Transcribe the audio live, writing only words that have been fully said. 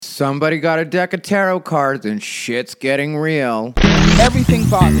Somebody got a deck of tarot cards and shit's getting real. Everything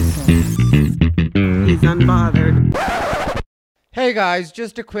bothers him. He's unbothered. Hey guys,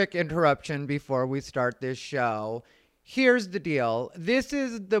 just a quick interruption before we start this show. Here's the deal. This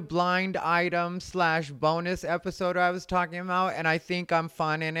is the blind item / bonus episode I was talking about, and I think I'm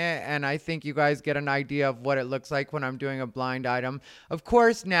fun in it, and I think you guys get an idea of what it looks like when I'm doing a blind item. Of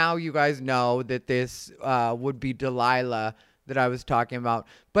course, now you guys know that this would be Delilah that I was talking about,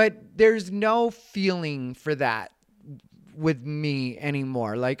 but there's no feeling for that with me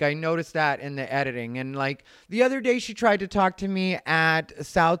anymore. Like, I noticed that in the editing, and like the other day she tried to talk to me at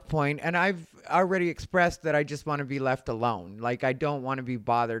South Point, and I've already expressed that I just want to be left alone. Like, I don't want to be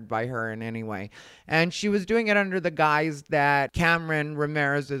bothered by her in any way. And she was doing it under the guise that Cameron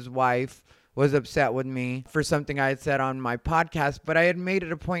Ramirez's wife was upset with me for something I had said on my podcast, but I had made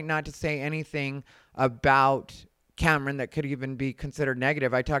it a point not to say anything about Cameron that could even be considered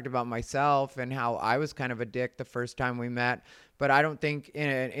negative. I talked about myself and how I was kind of a dick the first time we met, but I don't think in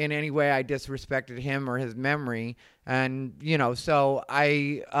any way I disrespected him or his memory. And, you know, so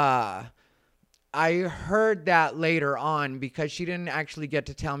I heard that later on because she didn't actually get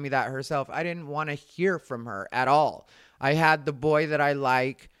to tell me that herself. I didn't want to hear from her at all. I had the boy that I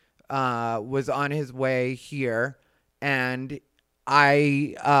like was on his way here, and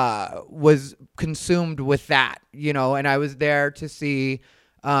I was consumed with that, you know, and I was there to see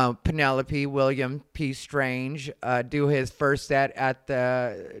Penelope William P. Strange do his first set at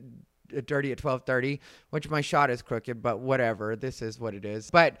the Dirty at 12:30, which my shot is crooked, but whatever. This is what it is.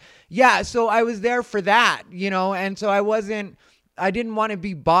 But yeah, so I was there for that, you know, and so I didn't want to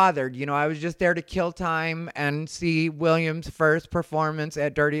be bothered. You know, I was just there to kill time and see William's first performance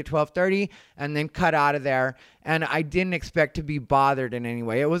at Dirty at 12:30 and then cut out of there. And I didn't expect to be bothered in any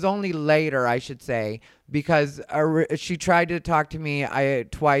way. It was only later, I should say, because she tried to talk to me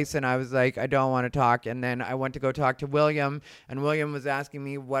twice, and I was like, I don't want to talk. And then I went to go talk to William, and William was asking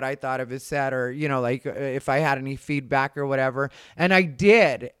me what I thought of his set, or, you know, like if I had any feedback or whatever. And I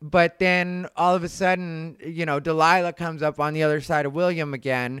did. But then all of a sudden, you know, Delilah comes up on the other side of William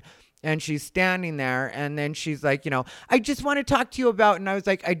again, and she's standing there, and then she's like, you know, I just want to talk to you about, and I was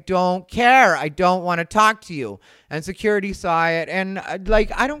like, I don't care. I don't want to talk to you. And security saw it, and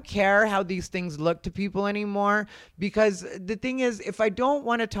like, I don't care how these things look to people anymore, because the thing is, if I don't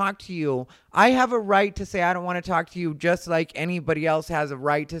want to talk to you, I have a right to say I don't want to talk to you, just like anybody else has a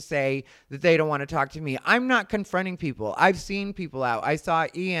right to say that they don't want to talk to me. I'm not confronting people. I've seen people out. I saw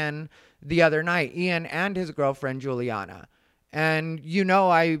Ian the other night, Ian and his girlfriend, Juliana. And, you know,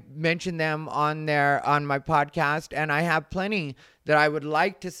 I mentioned them on my podcast, and I have plenty that I would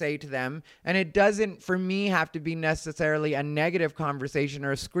like to say to them. And it doesn't, for me, have to be necessarily a negative conversation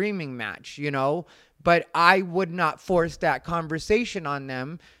or a screaming match, you know, but I would not force that conversation on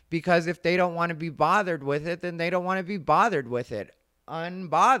them, because if they don't want to be bothered with it, then they don't want to be bothered with it.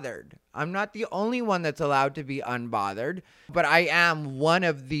 Unbothered. I'm not the only one that's allowed to be unbothered, but I am one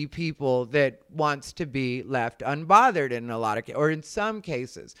of the people that wants to be left unbothered in a lot of or in some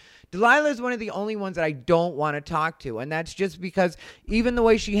cases. Delilah is one of the only ones that I don't want to talk to, and that's just because even the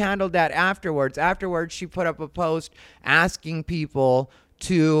way she handled that afterwards she put up a post asking people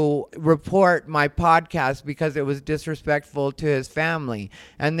to report my podcast because it was disrespectful to his family.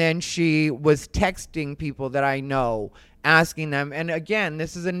 And then she was texting people that I know, asking them. And again,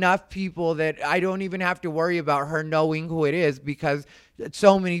 this is enough people that I don't even have to worry about her knowing who it is, because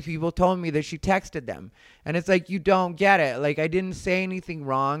so many people told me that she texted them. And it's like, you don't get it. Like, I didn't say anything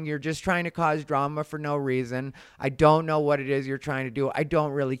wrong. You're just trying to cause drama for no reason. I don't know what it is you're trying to do. I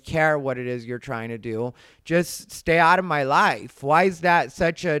don't really care what it is you're trying to do. Just stay out of my life. Why is that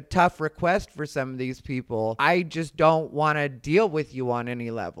such a tough request for some of these people? I just don't want to deal with you on any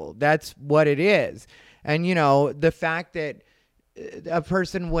level. That's what it is. And, you know, the fact that a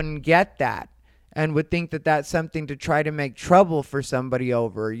person wouldn't get that and would think that that's something to try to make trouble for somebody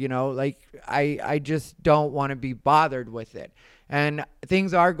over, you know, like, I just don't want to be bothered with it. And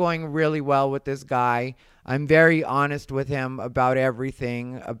things are going really well with this guy. I'm very honest with him about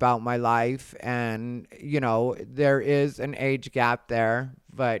everything about my life. And, you know, there is an age gap there,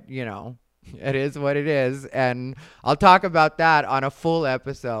 but, you know, it is what it is. And I'll talk about that on a full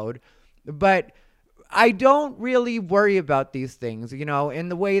episode. But I don't really worry about these things, you know, in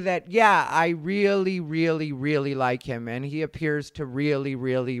the way that, yeah, I really, really, really like him, and he appears to really,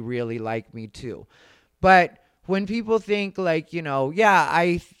 really, really like me too. But when people think like, you know, yeah,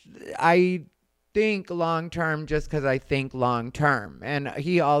 I think long term just because I think long term, and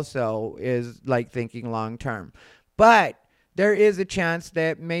he also is like thinking long term. But there is a chance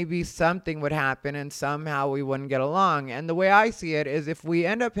that maybe something would happen and somehow we wouldn't get along. And the way I see it is, if we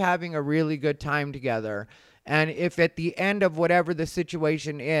end up having a really good time together, and if at the end of whatever the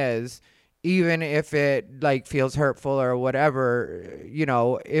situation is, even if it like feels hurtful or whatever,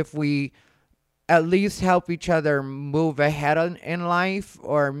 if we at least help each other move ahead in life,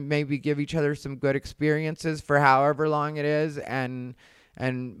 or maybe give each other some good experiences for however long it is, and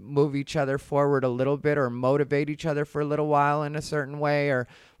move each other forward a little bit, or motivate each other for a little while in a certain way, or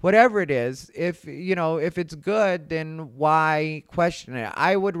whatever it is. If it's good, then why question it?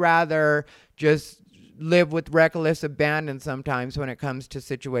 I would rather just live with reckless abandon sometimes when it comes to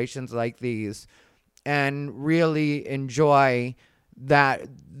situations like these, and really enjoy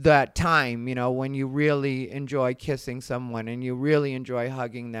that time, when you really enjoy kissing someone and you really enjoy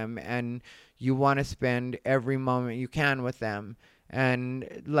hugging them and you want to spend every moment you can with them. And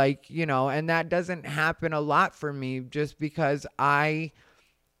and that doesn't happen a lot for me, just because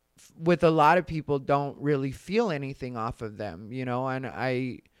with a lot of people, don't really feel anything off of them, and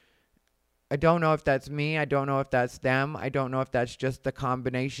I don't know if that's me. I don't know if that's them. I don't know if that's just the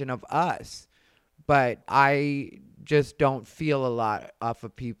combination of us, but I just don't feel a lot off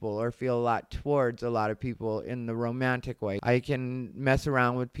of people, or feel a lot towards a lot of people in the romantic way. I can mess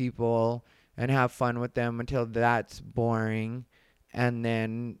around with people and have fun with them until that's boring, and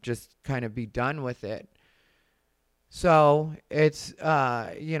then just kind of be done with it. So it's,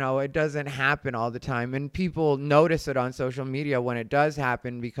 it doesn't happen all the time. And people notice it on social media when it does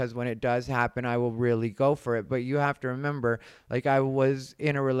happen, because when it does happen, I will really go for it. But you have to remember, I was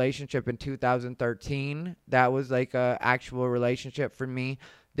in a relationship in 2013. That was a actual relationship for me.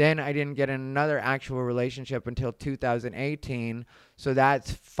 Then I didn't get in another actual relationship until 2018. So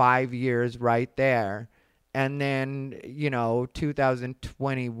that's 5 years right there. And then,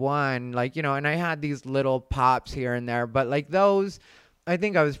 2021, and I had these little pops here and there, but those, I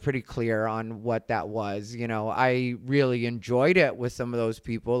think I was pretty clear on what that was. I really enjoyed it with some of those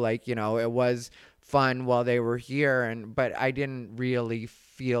people. It was fun while they were here, but I didn't really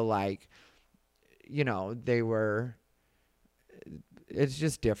feel like, they were, it's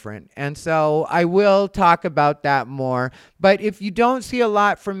just different. And so I will talk about that more. But if you don't see a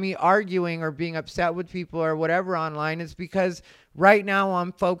lot from me arguing or being upset with people or whatever online, it's because right now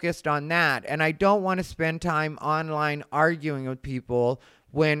I'm focused on that. And I don't want to spend time online arguing with people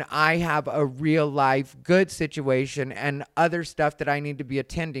when I have a real life good situation and other stuff that I need to be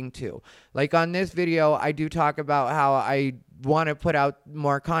attending to. On this video, I do talk about how I want to put out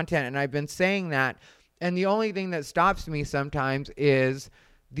more content, and I've been saying that. And the only thing that stops me sometimes is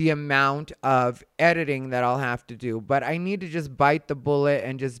the amount of editing that I'll have to do. But I need to just bite the bullet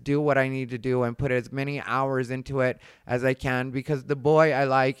and just do what I need to do and put as many hours into it as I can, because the boy I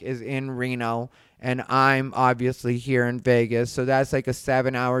like is in Reno and I'm obviously here in Vegas. So that's a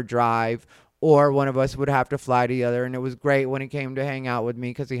 7-hour drive, or one of us would have to fly to the other. And it was great when he came to hang out with me,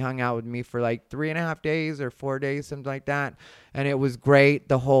 because he hung out with me for 3.5 days or 4 days, something like that. And it was great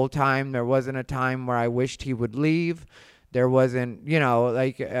the whole time. There wasn't a time where I wished he would leave. There wasn't,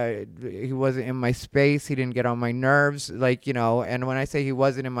 he wasn't in my space. He didn't get on my nerves, and when I say he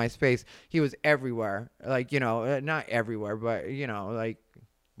wasn't in my space, he was everywhere. Not everywhere, but,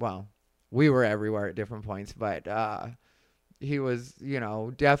 we were everywhere at different points, but he was,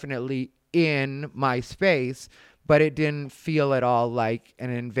 definitely in my space, but it didn't feel at all like an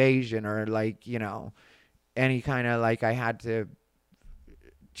invasion, or any kind of I had to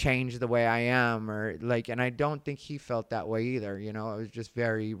change the way I am, or and I don't think he felt that way either. It was just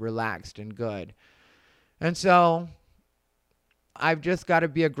very relaxed and good. And so I've just got to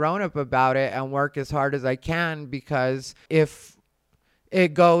be a grown-up about it and work as hard as I can, because if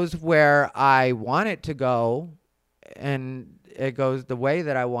it goes where I want it to go and it goes the way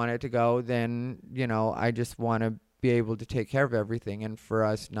that I want it to go, then, I just want to be able to take care of everything, and for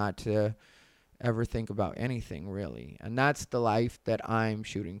us not to ever think about anything really. And that's the life that I'm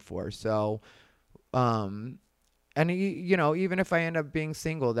shooting for. So, and even if I end up being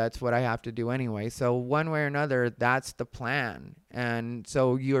single, that's what I have to do anyway. So one way or another, that's the plan. And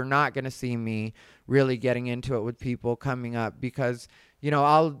so you're not going to see me really getting into it with people coming up, because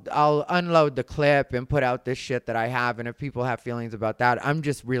I'll unload the clip and put out this shit that I have. And if people have feelings about that, I'm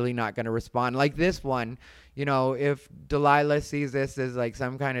just really not going to respond. Like this one, if Delilah sees this as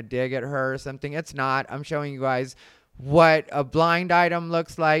some kind of dig at her or something, it's not. I'm showing you guys what a blind item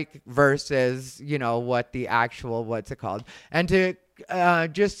looks like versus, what the actual, what's it called? And to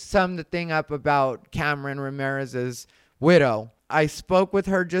just sum the thing up about Cameron Ramirez's widow, I spoke with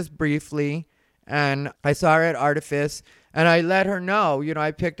her just briefly, and I saw her at Artifice. And I let her know,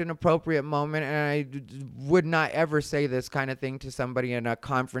 I picked an appropriate moment, and I would not ever say this kind of thing to somebody in a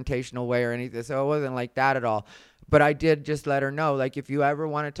confrontational way or anything. So it wasn't like that at all. But I did just let her know, like, if you ever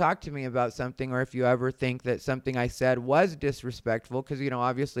want to talk to me about something, or if you ever think that something I said was disrespectful, because,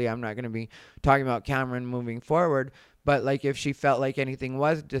 obviously I'm not going to be talking about Cameron moving forward. But, like, if she felt like anything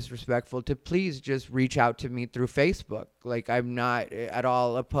was disrespectful, to please just reach out to me through Facebook. Like, I'm not at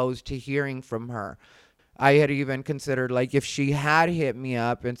all opposed to hearing from her. I had even considered, like, if she had hit me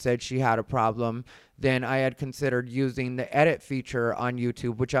up and said she had a problem, then I had considered using the edit feature on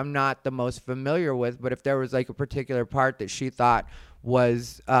YouTube, which I'm not the most familiar with. But if there was, like, a particular part that she thought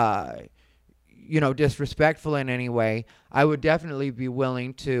was, disrespectful in any way, I would definitely be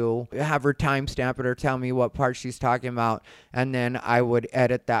willing to have her timestamp it or tell me what part she's talking about, and then I would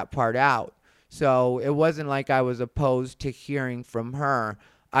edit that part out. So it wasn't like I was opposed to hearing from her.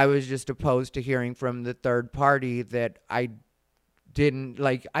 I was just opposed to hearing from the third party that I didn't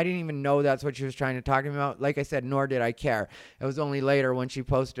even know that's what she was trying to talk about. Like I said, nor did I care. It was only later when she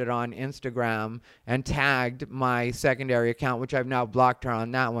posted on Instagram and tagged my secondary account, which I've now blocked her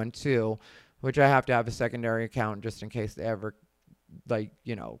on that one too, which I have to have a secondary account just in case they ever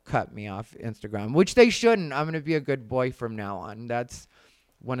cut me off Instagram, which they shouldn't. I'm going to be a good boy from now on. That's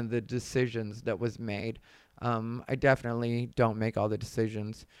one of the decisions that was made. I definitely don't make all the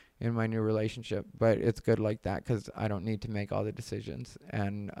decisions in my new relationship, but it's good like that because I don't need to make all the decisions.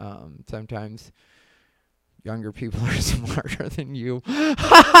 And sometimes younger people are smarter than you.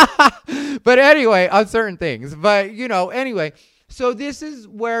 But anyway, on certain things. But, anyway. So this is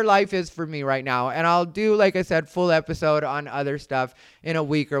where life is for me right now. And I'll do, like I said, full episode on other stuff in a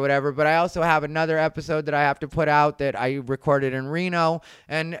week or whatever. But I also have another episode that I have to put out that I recorded in Reno.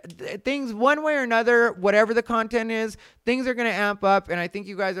 And things, one way or another, whatever the content is, things are going to amp up. And I think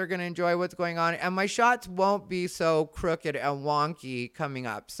you guys are going to enjoy what's going on. And my shots won't be so crooked and wonky coming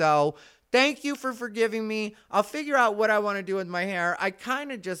up. So thank you for forgiving me. I'll figure out what I want to do with my hair. I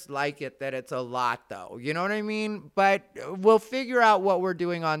kind of just like it that it's a lot, though. You know what I mean? But we'll figure out what we're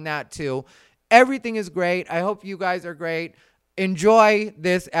doing on that, too. Everything is great. I hope you guys are great. Enjoy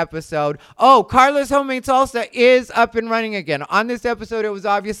this episode. Oh, Carla's Homemade Salsa is up and running again. On this episode, it was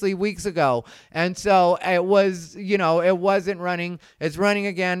obviously weeks ago. And so it was, it wasn't running. It's running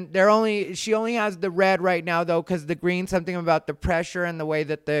again. She only has the red right now, though, because the green, something about the pressure and the way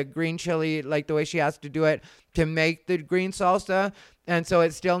that the green chili, like the way she has to do it to make the green salsa. And so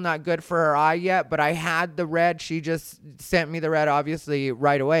it's still not good for her eye yet, but I had the red. She just sent me the red, obviously,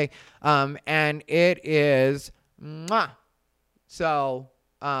 right away. And it is mwah. So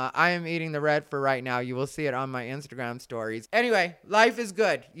I am eating the red for right now. You will see it on my Instagram stories. Anyway, life is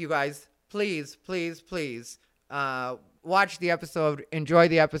good, you guys. Please, please, please watch the episode. Enjoy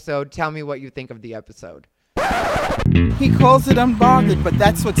the episode. Tell me what you think of the episode. He calls it unbothered, but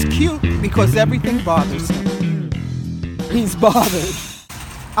that's what's cute because everything bothers him. He's bothered.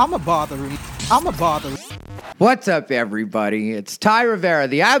 I'm a botherer. What's up, everybody? It's Ty Rivera,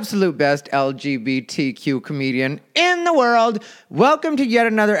 the absolute best LGBTQ comedian in the world. Welcome to yet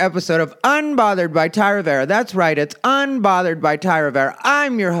another episode of Unbothered by Ty Rivera. That's right, it's Unbothered by Ty Rivera.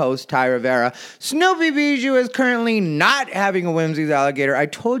 I'm your host, Ty Rivera. Snoopy Bijou is currently not having a Whimsy's alligator. I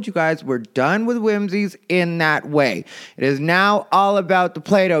told you guys we're done with Whimsy's in that way. It is now all about the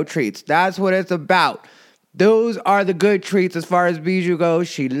Play-Doh treats. That's what it's about. Those are the good treats as far as Bijou goes.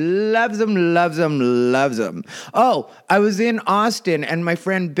 She loves them, loves them, loves them. Oh, I was in Austin and my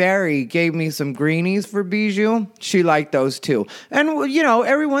friend Barry gave me some greenies for Bijou. She liked those too. And,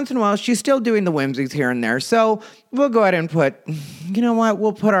 every once in a while, she's still doing the Whimsies here and there. So we'll go ahead and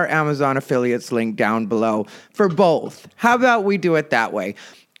we'll put our Amazon affiliates link down below for both. How about we do it that way?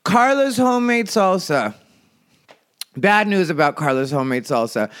 Carla's Homemade Salsa. Bad news about Carla's Homemade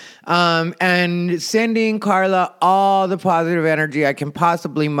Salsa. And sending Carla all the positive energy I can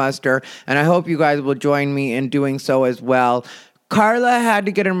possibly muster. And I hope you guys will join me in doing so as well. Carla had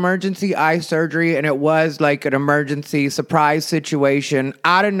to get emergency eye surgery, and it was like an emergency surprise situation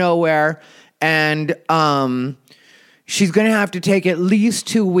out of nowhere. And she's going to have to take at least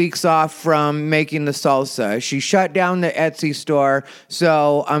 2 weeks off from making the salsa. She shut down the Etsy store.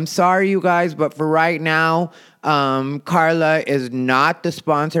 So I'm sorry, you guys, but for right now, Carla is not the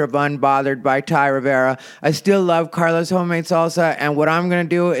sponsor of Unbothered by Ty Rivera. I still love Carla's Homemade Salsa, and what I'm going to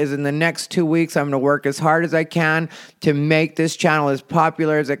do is in the next 2 weeks, I'm going to work as hard as I can to make this channel as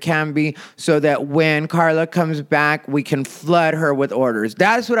popular as it can be so that when Carla comes back, we can flood her with orders.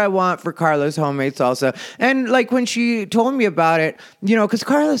 That's what I want for Carla's Homemade Salsa. And like when she told me about it, because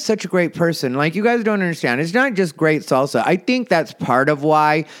Carla's such a great person. Like, you guys don't understand. It's not just great salsa. I think that's part of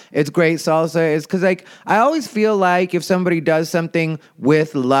why it's great salsa is because, like, I always feel like if somebody does something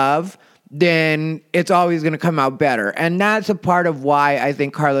with love, then it's always going to come out better. And that's a part of why I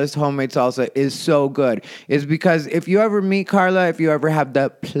think Carla's homemade salsa is so good, is because if you ever meet Carla, if you ever have the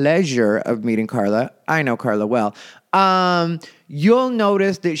pleasure of meeting Carla, I know Carla well, you'll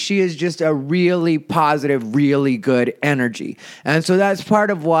notice that she is just a really positive, really good energy. And so that's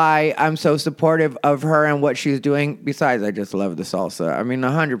part of why I'm so supportive of her and what she's doing. Besides, I just love the salsa. I mean,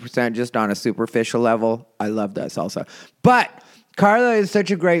 100% just on a superficial level, I love that salsa. But Carla is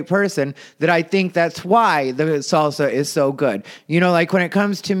such a great person that I think that's why the salsa is so good. You know, like when it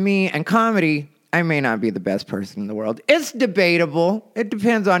comes to me and comedy, I may not be the best person in the world. It's debatable. It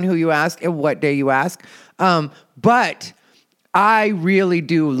depends on who you ask and what day you ask. But I really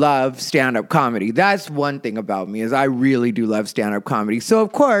do love stand-up comedy. That's one thing about me, is I really do love stand-up comedy. So,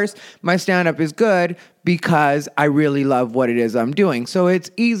 of course, my stand-up is good because I really love what it is I'm doing. So it's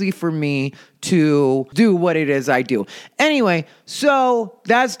easy for me to do what it is I do. Anyway, so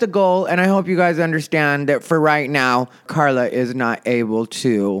that's the goal, and I hope you guys understand that for right now, Carla is not able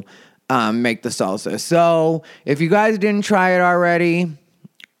to make the salsa. So if you guys didn't try it already,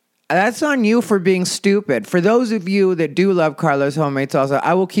 that's on you for being stupid. For those of you that do love Carla's homemade salsa,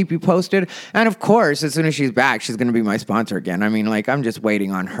 I will keep you posted. And of course, as soon as she's back, she's going to be my sponsor again. I mean, like, I'm just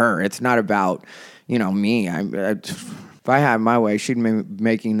waiting on her. It's not about, you know, me. If I had my way, she'd be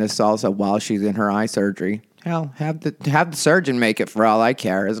making this salsa while she's in her eye surgery. Hell, have the surgeon make it for all I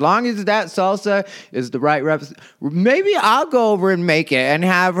care. As long as that salsa is the right reps, maybe I'll go over and make it and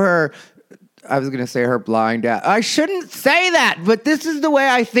have her. I was going to say her blind. I shouldn't say that, but this is the way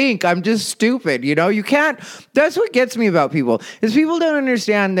I think. I'm just stupid. You know, you can't. That's what gets me about people, is people don't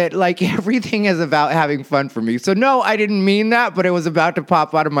understand that, like, everything is about having fun for me. So no, I didn't mean that, but it was about to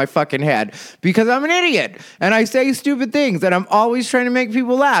pop out of my fucking head because I'm an idiot and I say stupid things and I'm always trying to make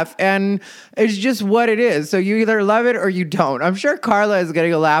people laugh. And it's just what it is. So you either love it or you don't. I'm sure Carla is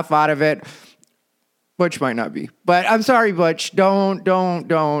getting a laugh out of it. Butch might not be, but I'm sorry, Butch. Don't.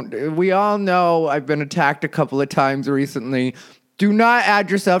 We all know I've been attacked a couple of times recently. Do not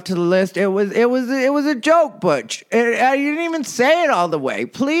add yourself to the list. It was a joke, Butch. You didn't even say it all the way.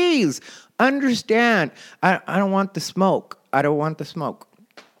 Please understand. I don't want the smoke. I don't want the smoke.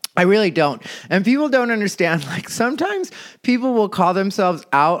 I really don't. And people don't understand, like, sometimes people will call themselves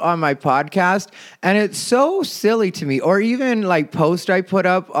out on my podcast, and it's so silly to me. Or even, like, posts I put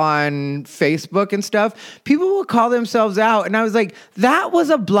up on Facebook and stuff, people will call themselves out, and I was like, that was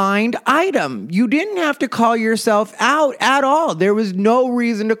a blind item. You didn't have to call yourself out at all. There was no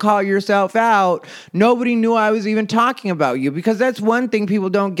reason to call yourself out. Nobody knew I was even talking about you, because that's one thing people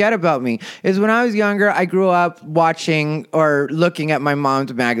don't get about me, is when I was younger, I grew up watching or looking at my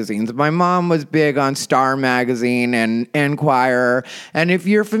mom's magazines. My mom was big on Star Magazine and Enquirer. And if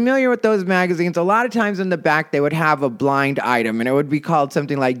you're familiar with those magazines, a lot of times in the back, they would have a blind item, and it would be called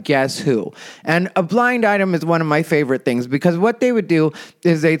something like Guess Who. And a blind item is one of my favorite things, because what they would do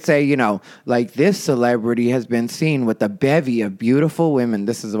is they'd say, you know, like, this celebrity has been seen with a bevy of beautiful women.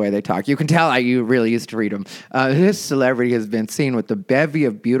 This is the way they talk. You can tell you really used to read them. This celebrity has been seen with a bevy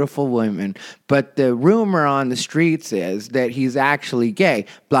of beautiful women, but the rumor on the streets is that he's actually gay.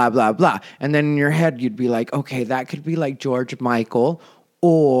 Blah, blah, blah. And then in your head, you'd be like, okay, that could be like George Michael,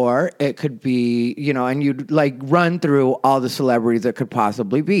 or it could be, you know, and you'd like run through all the celebrities that could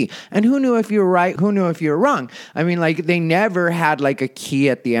possibly be. And who knew if you were right? Who knew if you were wrong? I mean, like, they never had like a key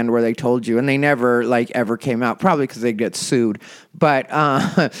at the end where they told you, and they never like ever came out, probably because they'd get sued. But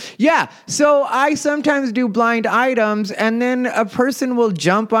yeah, so I sometimes do blind items, and then a person will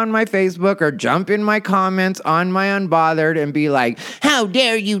jump on my Facebook or jump in my comments on my Unbothered and be like, how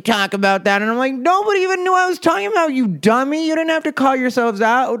dare you talk about that? And I'm like, nobody even knew I was talking about you, dummy. You didn't have to call yourselves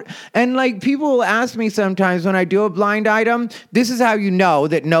out. And like, people will ask me sometimes when I do a blind item, this is how you know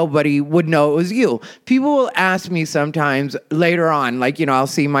that nobody would know it was you. People will ask me sometimes later on, like, you know, I'll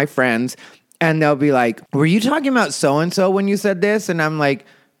see my friends, and they'll be like, were you talking about so-and-so when you said this? And I'm like,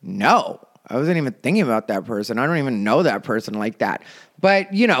 no, I wasn't even thinking about that person. I don't even know that person like that.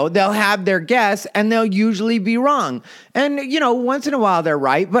 But, you know, they'll have their guess, and they'll usually be wrong. And, you know, once in a while they're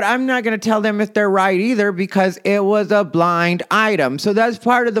right, but I'm not going to tell them if they're right either, because it was a blind item. So that's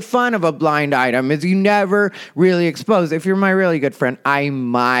part of the fun of a blind item, is you never really expose. If you're my really good friend, I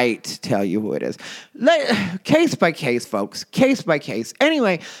might tell you who it is. Case by case, folks. Case by case.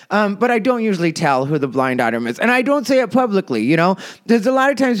 Anyway, but I don't usually tell who the blind item is. And I don't say it publicly, you know. There's a lot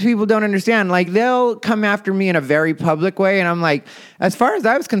of times people don't understand. Like, they'll come after me in a very public way, and I'm like, as far as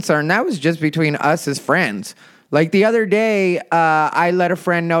I was concerned, that was just between us as friends. Like the other day, I let a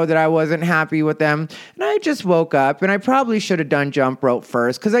friend know that I wasn't happy with them, and I just woke up, and I probably should have done jump rope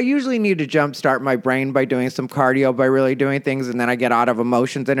first, because I usually need to jumpstart my brain by doing some cardio, by really doing things, and then I get out of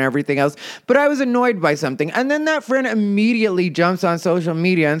emotions and everything else. But I was annoyed by something, and then that friend immediately jumps on social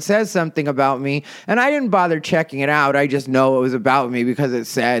media and says something about me, and I didn't bother checking it out. I just know it was about me because it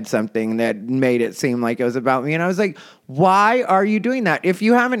said something that made it seem like it was about me, and I was like, why are you doing that? If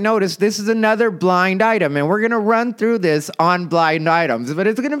you haven't noticed, this is another blind item, and we're going to run through this on blind items, but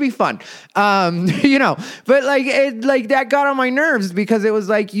it's going to be fun. But like that got on my nerves because it was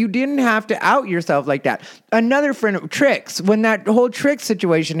like, you didn't have to out yourself like that. Another friend of Trix, when that whole Trix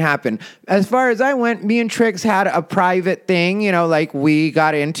situation happened, as far as I went, me and Trix had a private thing, like we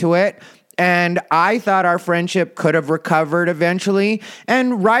got into it. And I thought our friendship could have recovered eventually.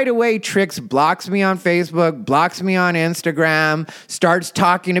 And right away, Trix blocks me on Facebook, blocks me on Instagram, starts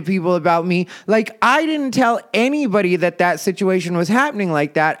talking to people about me. Like, I didn't tell anybody that situation was happening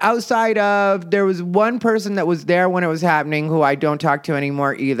like that, outside of there was one person that was there when it was happening who I don't talk to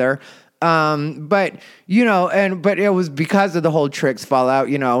anymore either. But it was because of the whole Trix fallout,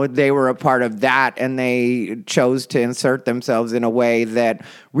 they were a part of that, and they chose to insert themselves in a way that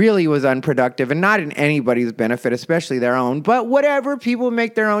really was unproductive and not in anybody's benefit, especially their own. But whatever, people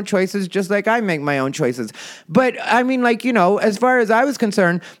make their own choices, just like I make my own choices. But I mean, as far as I was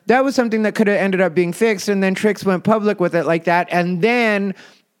concerned, that was something that could have ended up being fixed, and then Trix went public with it like that, and then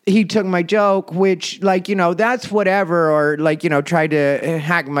he took my joke, which, that's whatever, or, tried to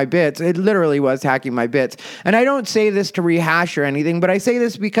hack my bits. It literally was hacking my bits. And I don't say this to rehash or anything, but I say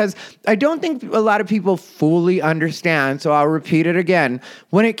this because I don't think a lot of people fully understand, so I'll repeat it again.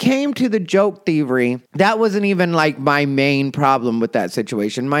 When it came to the joke thievery, that wasn't even, my main problem with that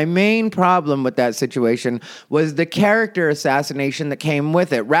situation. My main problem with that situation was the character assassination that came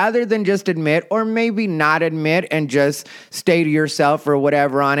with it. Rather than just admit, or maybe not admit, and just stay to yourself or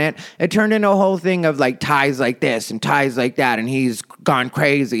whatever on it turned into a whole thing of ties like this and ties like that, and he's gone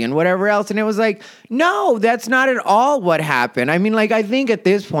crazy and whatever else. And it was like, no, that's not at all what happened. I mean, I think at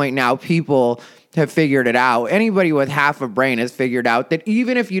this point now, people have figured it out. Anybody with half a brain has figured out that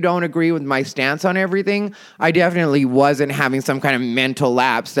even if you don't agree with my stance on everything, I definitely wasn't having some kind of mental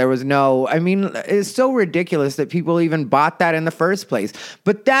lapse. There was it's so ridiculous that people even bought that in the first place.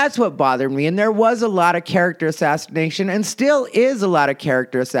 But that's what bothered me. And there was a lot of character assassination, and still is a lot of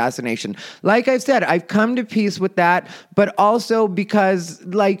character assassination. Like I've said, I've come to peace with that, but also because,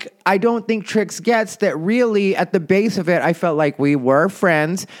 I don't think Trix gets that really at the base of it, I felt like we were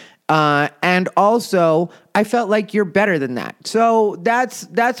friends. And also, I felt like you're better than that. So that's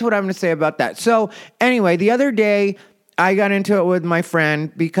what I'm going to say about that. So anyway, the other day, I got into it with my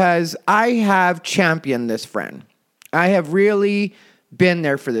friend because I have championed this friend. I have really been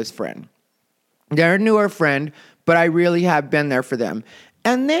there for this friend. They're a newer friend, but I really have been there for them.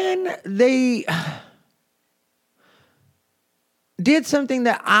 And then they did something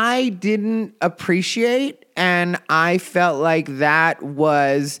that I didn't appreciate, and I felt like that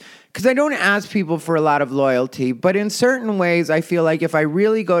was... Because I don't ask people for a lot of loyalty, but in certain ways, I feel like if I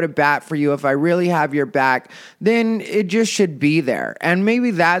really go to bat for you, if I really have your back, then it just should be there. And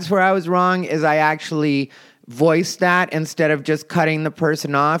maybe that's where I was wrong, is I actually voiced that instead of just cutting the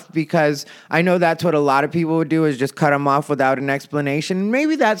person off, because I know that's what a lot of people would do, is just cut them off without an explanation.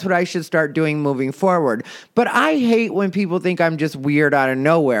 Maybe that's what I should start doing moving forward. But I hate when people think I'm just weird out of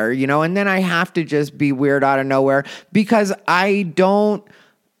nowhere, and then I have to just be weird out of nowhere because I don't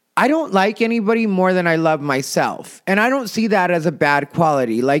like anybody more than I love myself. And I don't see that as a bad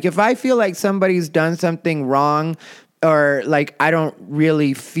quality. If I feel like somebody's done something wrong, or I don't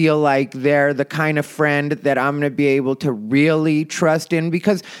really feel like they're the kind of friend that I'm going to be able to really trust in,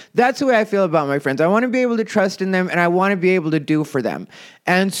 because that's the way I feel about my friends. I want to be able to trust in them, and I want to be able to do for them.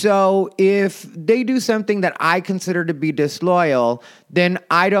 And so if they do something that I consider to be disloyal, then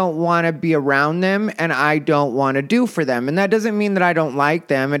I don't want to be around them, and I don't want to do for them. And that doesn't mean that I don't like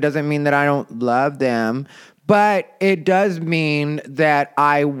them. It doesn't mean that I don't love them. But it does mean that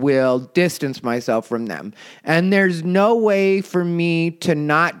I will distance myself from them. And there's no way for me to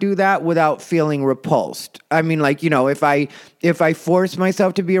not do that without feeling repulsed. I mean, if I force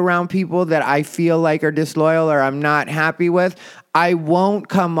myself to be around people that I feel like are disloyal or I'm not happy with, I won't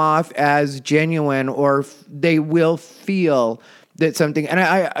come off as genuine, or they will feel that something, and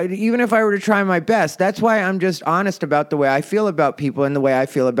I even if I were to try my best, that's why I'm just honest about the way I feel about people and the way I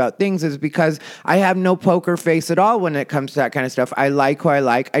feel about things, is because I have no poker face at all when it comes to that kind of stuff. I like who I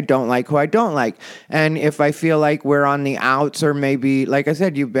like. I don't like who I don't like. And if I feel like we're on the outs, or maybe, like I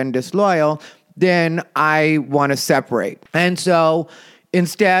said, you've been disloyal, then I want to separate. And so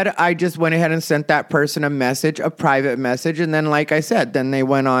Instead, I just went ahead and sent that person a private message. And then, like I said, then they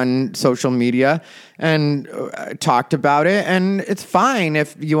went on social media and talked about it. And it's fine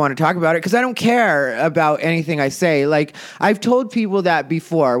if you want to talk about it, because I don't care about anything I say. Like, I've told people that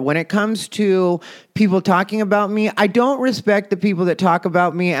before. When it comes to people talking about me, I don't respect the people that talk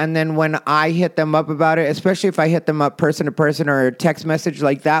about me. And then when I hit them up about it, especially if I hit them up person to person or a text message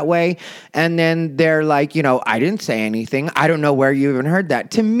like that way, and then they're like, I didn't say anything. I don't know where you even heard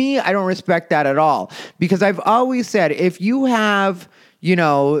that. To me, I don't respect that at all, because I've always said, if you have,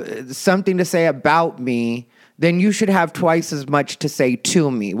 something to say about me, then you should have twice as much to say to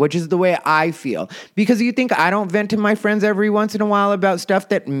me, which is the way I feel. Because you think I don't vent to my friends every once in a while about stuff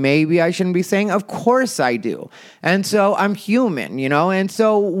that maybe I shouldn't be saying? Of course I do. And so I'm human, And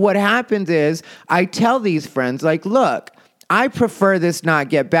so what happens is I tell these friends, like, look, I prefer this not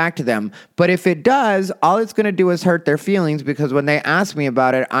get back to them. But if it does, all it's going to do is hurt their feelings, because when they ask me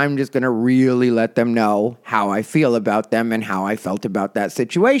about it, I'm just going to really let them know how I feel about them and how I felt about that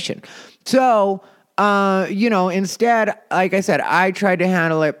situation. So, instead, like I said, I tried to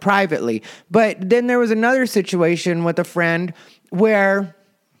handle it privately. But then there was another situation with a friend where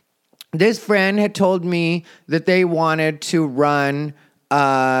this friend had told me that they wanted to run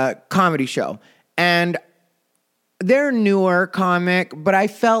a comedy show. And they're a newer comic, but I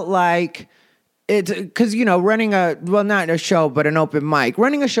felt like it's because, running not a show, but an open mic.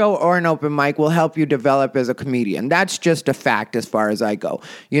 Running a show or an open mic will help you develop as a comedian. That's just a fact as far as I go.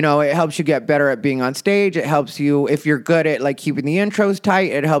 It helps you get better at being on stage. It helps you, if you're good at like keeping the intros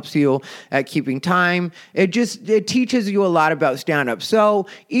tight, it helps you at keeping time. It teaches you a lot about stand-up. So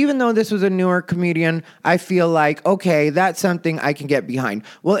even though this was a newer comedian, I feel like, okay, that's something I can get behind.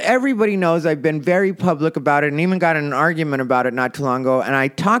 Well, everybody knows I've been very public about it and even got in an argument about it not too long ago. And I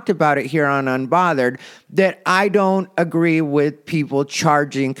talked about it here on Unbothered, that I don't agree with people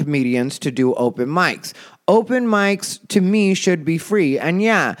charging comedians to do open mics. Open mics, to me, should be free. And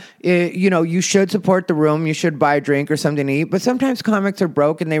you should support the room. You should buy a drink or something to eat. But sometimes comics are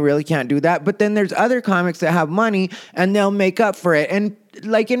broke and they really can't do that. But then there's other comics that have money and they'll make up for it. And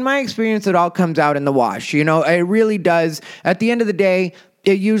like in my experience, it all comes out in the wash. It really does. At the end of the day,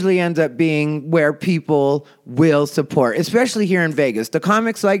 it usually ends up being where people will support, especially here in Vegas. The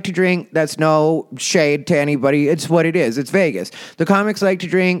comics like to drink. That's no shade to anybody. It's what it is. It's Vegas. The comics like to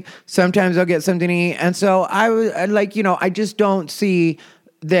drink. Sometimes they'll get something to eat. And so I just don't see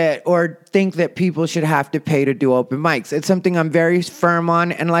that or think that people should have to pay to do open mics. It's something I'm very firm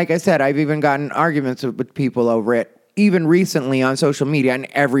on. And like I said, I've even gotten arguments with people over it, even recently on social media, and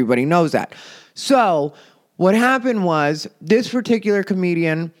everybody knows that. So what happened was this particular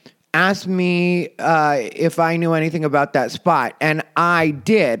comedian asked me if I knew anything about that spot, and I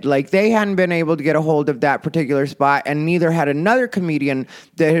did. Like, they hadn't been able to get a hold of that particular spot, and neither had another comedian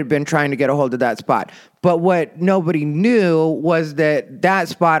that had been trying to get a hold of that spot. But what nobody knew was that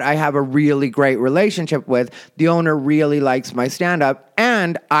spot I have a really great relationship with. The owner really likes my stand-up,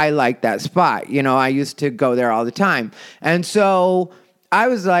 and I like that spot. I used to go there all the time. And so I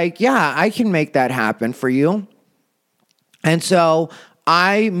was like, yeah, I can make that happen for you. And so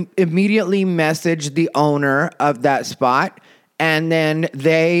I immediately messaged the owner of that spot, and then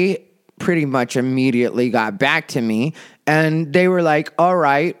they pretty much immediately got back to me, and they were like, all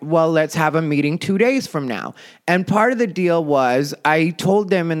right, well, let's have a meeting 2 days from now. And part of the deal was I told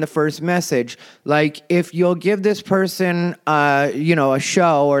them in the first message, like, if you'll give this person, a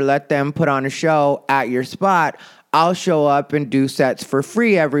show or let them put on a show at your spot, I'll show up and do sets for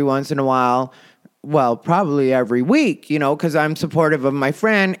free every once in a while. Well, probably every week, because I'm supportive of my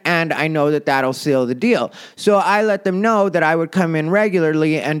friend and I know that that'll seal the deal. So I let them know that I would come in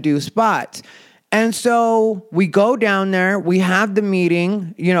regularly and do spots. And so we go down there, we have the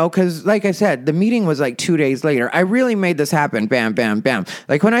meeting, because like I said, the meeting was like 2 days later. I really made this happen. Bam, bam, bam.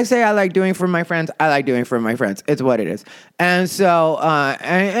 Like when I say I like doing for my friends, I like doing for my friends. It's what it is. And so,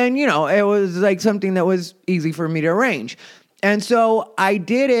 it was like something that was easy for me to arrange. And so I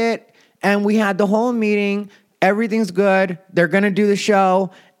did it, and we had the whole meeting. Everything's good. They're going to do the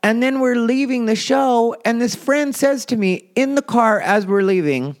show. And then we're leaving the show, and this friend says to me in the car as we're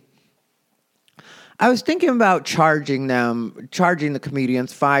leaving, I was thinking about charging the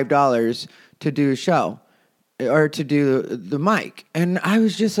comedians $5 to do a show or to do the mic. And I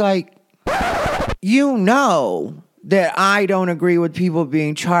was just like, that I don't agree with people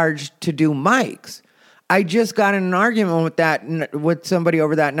being charged to do mics. I just got in an argument with somebody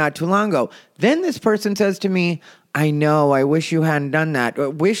over that not too long ago. Then this person says to me, I know, I wish you hadn't done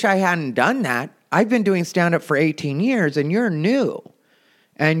that. Wish I hadn't done that. I've been doing stand-up for 18 years and you're new.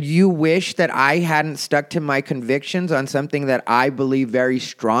 and you wish that I hadn't stuck to my convictions on something that I believe very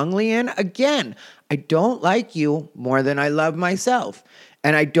strongly in, again, I don't like you more than I love myself.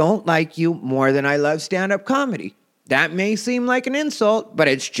 And I don't like you more than I love stand-up comedy. That may seem like an insult, but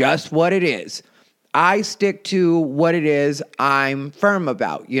it's just what it is. I stick to what it is I'm firm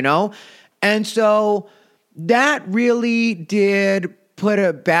about, you know? And so that really did put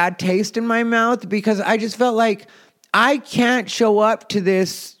a bad taste in my mouth because I just felt like I can't show up to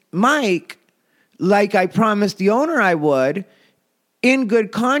this mic like I promised the owner I would in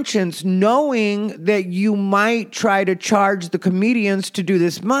good conscience, knowing that you might try to charge the comedians to do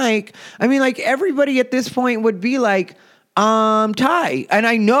this mic. I mean, like, everybody at this point would be like, Ty. And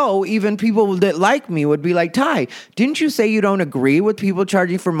I know even people that like me would be like, Ty, didn't you say you don't agree with people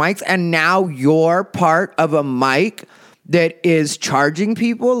charging for mics? And now you're part of a mic that is charging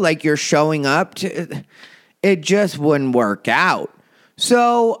people, like you're showing up to. It just wouldn't work out.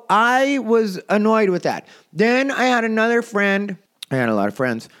 So I was annoyed with that. Then I had another friend. I had a lot of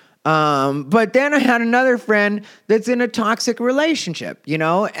friends. But then I had another friend that's in a toxic relationship, you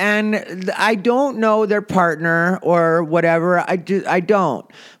know, and I don't know their partner or whatever. I don't.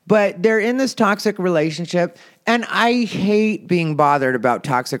 But they're in this toxic relationship, and I hate being bothered about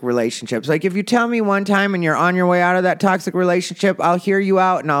toxic relationships. Like, if you tell me one time and you're on your way out of that toxic relationship, I'll hear you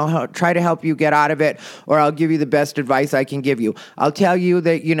out and I'll try to help you get out of it, or I'll give you the best advice I can give you. I'll tell you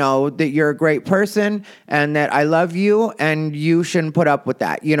that, you know, that you're a great person and that I love you and you shouldn't put up with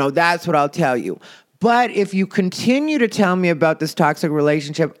that. You know, that's what I'll tell you. But if you continue to tell me about this toxic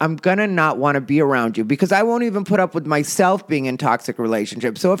relationship, I'm going to not want to be around you because I won't even put up with myself being in toxic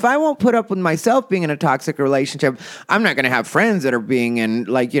relationships. So if I won't put up with myself being in a toxic relationship, I'm not going to have friends that are being in,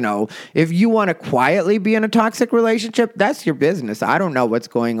 like, you know, if you want to quietly be in a toxic relationship, that's your business. I don't know what's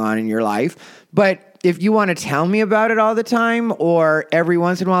going on in your life. But if you want to tell me about it all the time, or every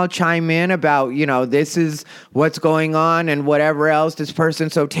once in a while chime in about, you know, this is what's going on and whatever else, this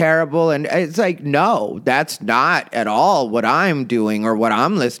person's so terrible. And it's like, no, that's not at all what I'm doing or what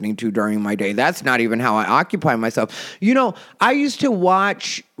I'm listening to during my day. That's not even how I occupy myself. You know, I used to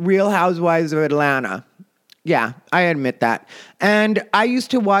watch Real Housewives of Atlanta. Yeah, I admit that. And I used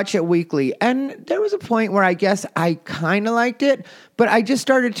to watch it weekly. And there was a point where I guess I kind of liked it, but I just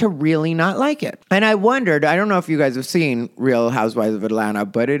started to really not like it. And I wondered, I don't know if you guys have seen Real Housewives of Atlanta,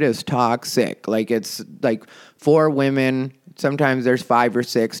 but it is toxic. Like, it's like 4 women. Sometimes there's 5 or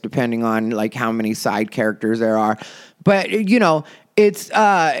 6, depending on like how many side characters there are. But, you know, it's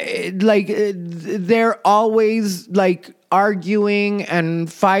like they're always like arguing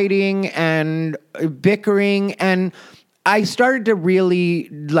and fighting and bickering, and I started to really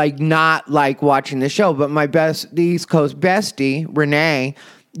like not like watching the show. But the East Coast bestie, Renee,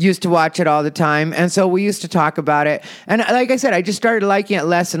 used to watch it all the time, and so we used to talk about it. And like I said, I just started liking it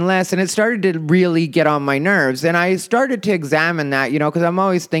less and less, and it started to really get on my nerves. And I started to examine that, you know, because I'm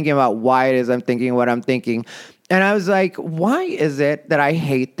always thinking about why it is I'm thinking what I'm thinking. And I was like, why is it that I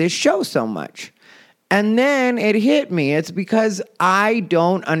hate this show so much? And then it hit me. It's because I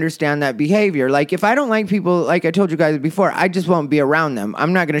don't understand that behavior. Like, if I don't like people, like I told you guys before, I just won't be around them.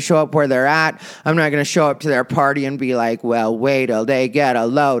 I'm not going to show up where they're at. I'm not going to show up to their party and be like, well, wait till they get a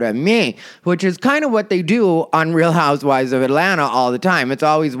load of me, which is kind of what they do on Real Housewives of Atlanta all the time. It's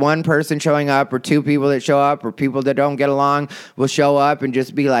always one person showing up, or 2 people that show up, or people that don't get along will show up and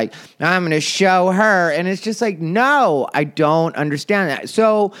just be like, I'm going to show her. And it's just like, no, I don't understand that.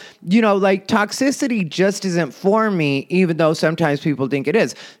 So, you know, like, toxicity just isn't for me, even though sometimes people think it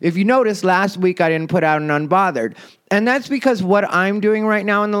is. If you notice, last week I didn't put out an Unbothered. And that's because what I'm doing right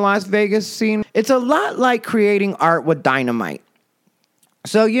now in the Las Vegas scene, it's a lot like creating art with dynamite.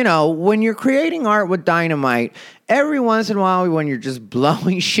 So, you know, when you're creating art with dynamite, every once in a while when you're just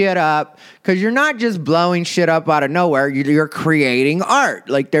blowing shit up, because you're not just blowing shit up out of nowhere, you're creating art.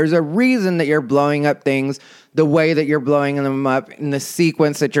 Like, there's a reason that you're blowing up things the way that you're blowing them up, in the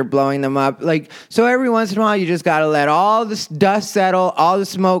sequence that you're blowing them up. Like, so every once in a while, you just got to let all this dust settle, all the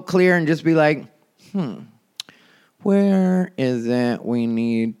smoke clear, and just be like, where is it we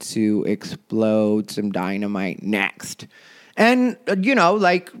need to explode some dynamite next? And, you know,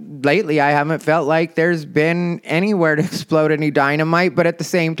 like, lately I haven't felt like there's been anywhere to explode any dynamite, but at the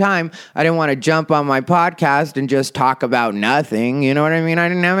same time, I didn't want to jump on my podcast and just talk about nothing, you know what I mean? I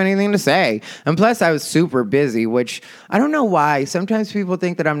didn't have anything to say. And plus, I was super busy, which I don't know why. Sometimes people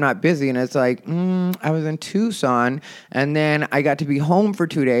think that I'm not busy, and it's like, I was in Tucson, and then I got to be home for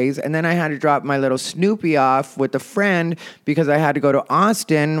 2 days, and then I had to drop my little Snoopy off with a friend because I had to go to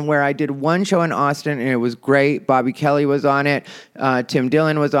Austin, where I did one show in Austin, and it was great. Bobby Kelly was on on it. Tim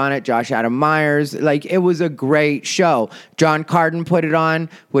Dillon was on it. Josh Adam Myers. Like, it was a great show. John Carden put it on,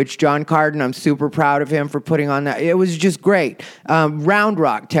 which John Carden, I'm super proud of him for putting on that. It was just great. Round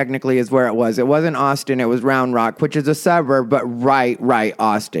Rock, technically, is where it was. It wasn't Austin. It was Round Rock, which is a suburb, but right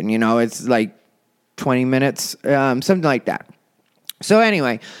Austin. You know, it's like 20 minutes, something like that. So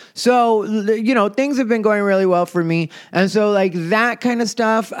anyway, things have been going really well for me. And so, like, that kind of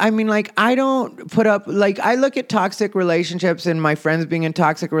stuff, I mean, like, I don't put up, like, I look at toxic relationships and my friends being in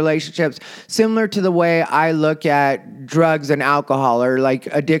toxic relationships similar to the way I look at drugs and alcohol, or like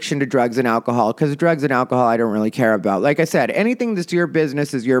addiction to drugs and alcohol, because drugs and alcohol I don't really care about. Like I said, anything that's your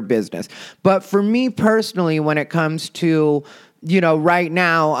business is your business. But for me personally, when it comes to, right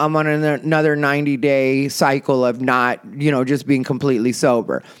now I'm on another 90-day cycle of not, just being completely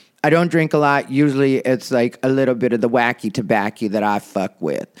sober. I don't drink a lot. Usually it's like a little bit of the wacky tobacco that I fucks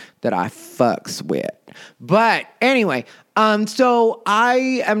with. But anyway, so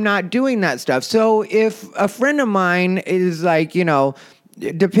I am not doing that stuff. So if a friend of mine is like,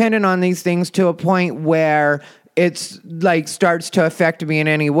 dependent on these things to a point where it's like starts to affect me in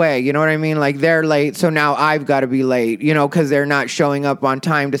any way. You know what I mean? Like, they're late, so now I've got to be late, because they're not showing up on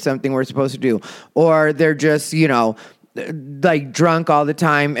time to something we're supposed to do. Or they're just, like drunk all the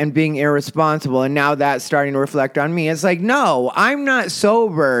time and being irresponsible. And now that's starting to reflect on me. It's like, no, I'm not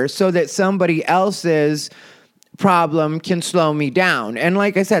sober so that somebody else's problem can slow me down. And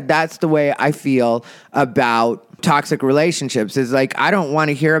like I said, that's the way I feel about toxic relationships. Is like, I don't want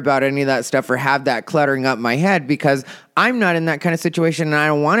to hear about any of that stuff or have that cluttering up my head, because I'm not in that kind of situation and I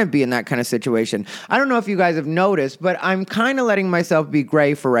don't want to be in that kind of situation. I don't know if you guys have noticed, but I'm kind of letting myself be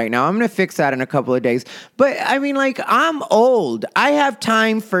gray for right now. I'm going to fix that in a couple of days. But I mean, like, I'm old. I have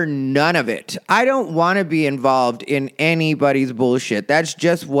time for none of it. I don't want to be involved in anybody's bullshit. That's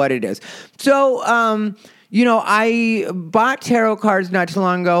just what it is. So, I bought tarot cards not too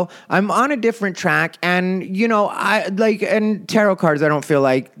long ago. I'm on a different track, and, and tarot cards, I don't feel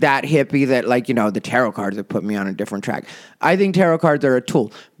like that hippie that, like, the tarot cards that put me on a different track. I think tarot cards are a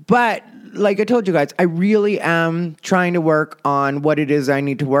tool. But like I told you guys, I really am trying to work on what it is I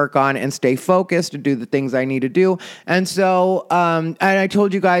need to work on and stay focused to do the things I need to do. And so, and I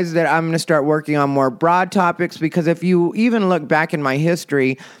told you guys that I'm going to start working on more broad topics, because if you even look back in my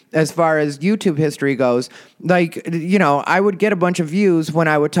history, as far as YouTube history goes, like, I would get a bunch of views when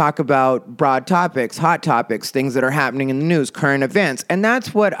I would talk about broad topics, hot topics, things that are happening in the news, current events. And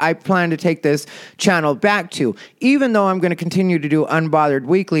that's what I plan to take this channel back to, even though I'm going to continue to do Unbothered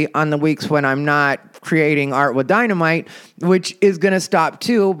Weekly on the weeks when I'm not creating Art with Dynamite, which is going to stop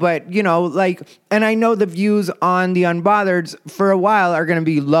too. But, and I know the views on the Unbothered for a while are going to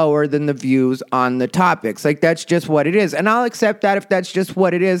be lower than the views on the topics. Like, that's just what it is. And I'll accept that if that's just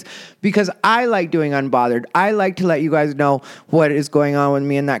what it is, because I like doing Unbothered. I like to let you guys know what is going on with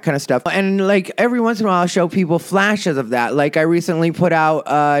me and that kind of stuff. And like, every once in a while I'll show people flashes of that. Like, I recently put out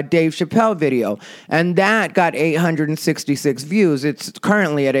a Dave Chappelle video, and that got 866 views. It's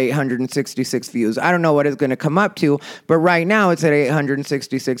currently at 866 views. I don't know what it's going to come up to, but right now it's at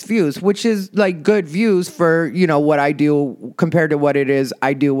 866 views, which is like good views for, what I do compared to what it is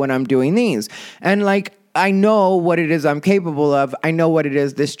I do when I'm doing these. And like, I know what it is I'm capable of. I know what it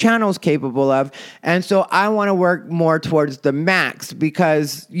is this channel's capable of. And so I want to work more towards the max,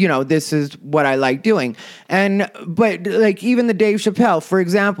 because, this is what I like doing. But like, even the Dave Chappelle, for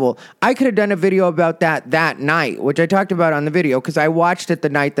example, I could have done a video about that night, which I talked about on the video, because I watched it the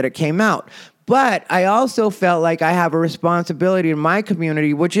night that it came out. But I also felt like I have a responsibility in my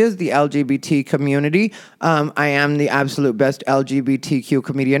community, which is the LGBT community. I am the absolute best LGBTQ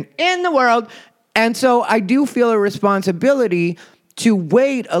comedian in the world. And so I do feel a responsibility to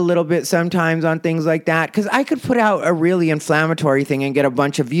wait a little bit sometimes on things like that, because I could put out a really inflammatory thing and get a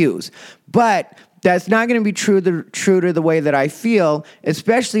bunch of views. But that's not going to be true to the way that I feel,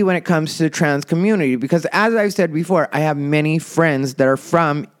 especially when it comes to the trans community. Because as I've said before, I have many friends that are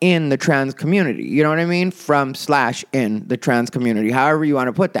from in the trans community. You know what I mean? From/in the trans community, however you want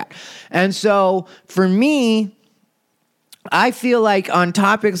to put that. And so for me, I feel like on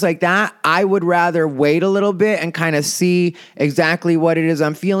topics like that, I would rather wait a little bit and kind of see exactly what it is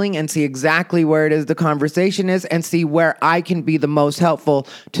I'm feeling, and see exactly where it is the conversation is, and see where I can be the most helpful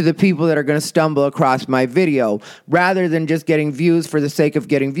to the people that are going to stumble across my video, rather than just getting views for the sake of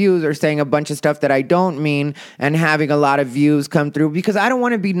getting views, or saying a bunch of stuff that I don't mean and having a lot of views come through, because I don't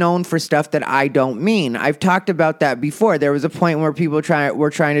want to be known for stuff that I don't mean. I've talked about that before. There was a point where people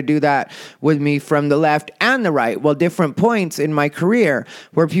were trying to do that with me from the left and the right. Well, different points. points in my career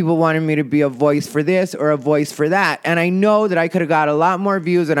where people wanted me to be a voice for this or a voice for that. And I know that I could have got a lot more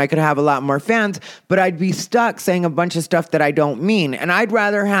views and I could have a lot more fans, but I'd be stuck saying a bunch of stuff that I don't mean. And I'd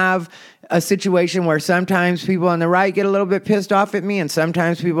rather have a situation where sometimes people on the right get a little bit pissed off at me and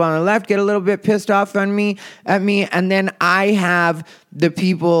sometimes people on the left get a little bit pissed off at me, and then I have the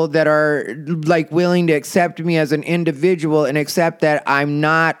people that are like willing to accept me as an individual and accept that I'm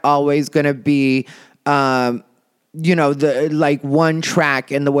not always going to be the like one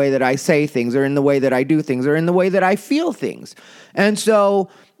track in the way that I say things or in the way that I do things or in the way that I feel things. And so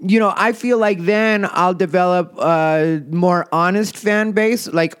I feel like then I'll develop a more honest fan base,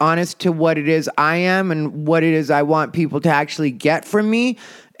 like honest to what it is I am and what it is I want people to actually get from me.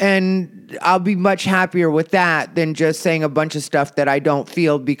 And I'll be much happier with that than just saying a bunch of stuff that I don't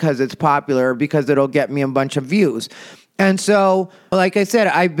feel because it's popular or because it'll get me a bunch of views. And so, like I said,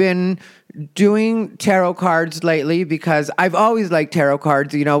 I've been doing tarot cards lately because I've always liked tarot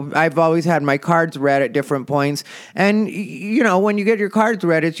cards. I've always had my cards read at different points. And, when you get your cards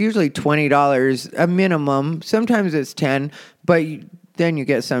read, it's usually $20 a minimum. Sometimes it's $10, but then you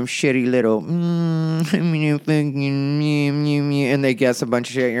get some shitty little, and they guess a bunch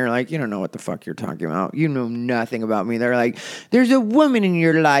of shit. And you're like, you don't know what the fuck you're talking about. You know nothing about me. They're like, there's a woman in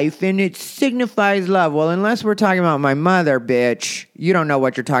your life and it signifies love. Well, unless we're talking about my mother, bitch, you don't know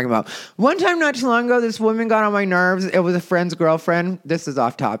what you're talking about. One time not too long ago, this woman got on my nerves. It was a friend's girlfriend. This is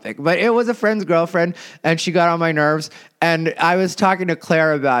off topic, but it was a friend's girlfriend and she got on my nerves. And I was talking to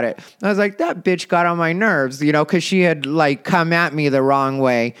Claire about it. I was like, that bitch got on my nerves, because she had like come at me the wrong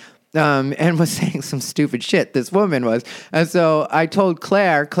way and was saying some stupid shit, this woman was. And so I told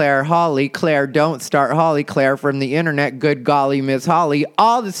Claire, Holly, Claire, don't start Holly, Claire from the internet, good golly, Miss Holly,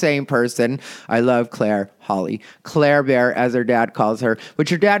 all the same person. I love Claire, Holly, Claire Bear, as her dad calls her,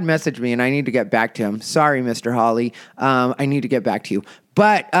 which her dad messaged me and I need to get back to him. Sorry, Mr. Holly. I need to get back to you.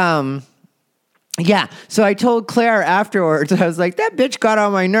 But, yeah, so I told Claire afterwards, I was like, that bitch got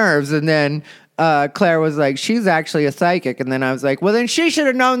on my nerves. And then Claire was like, she's actually a psychic. And then I was like, well, then she should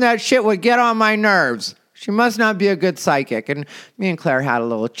have known that shit would get on my nerves. She must not be a good psychic. And me and Claire had a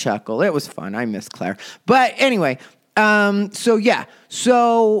little chuckle. It was fun. I miss Claire. But anyway,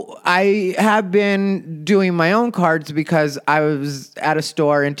 so I have been doing my own cards because I was at a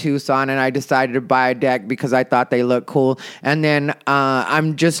store in Tucson and I decided to buy a deck because I thought they looked cool. And then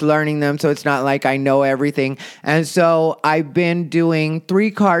I'm just learning them, so it's not like I know everything. And so I've been doing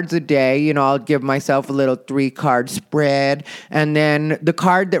 3 cards a day. I'll give myself a little 3-card spread. And then the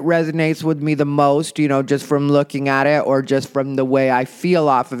card that resonates with me the most, just from looking at it or just from the way I feel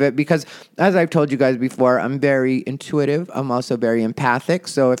off of it. Because as I've told you guys before, I'm very intuitive. I'm also very empathic.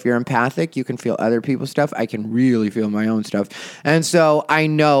 So if you're empathic, you can feel other people's stuff. I can really feel my own stuff. And so I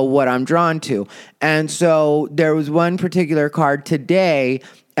know what I'm drawn to. And so there was one particular card today,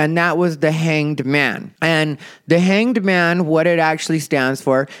 and that was the Hanged Man. And the Hanged Man, what it actually stands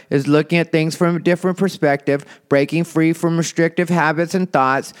for is looking at things from a different perspective, breaking free from restrictive habits and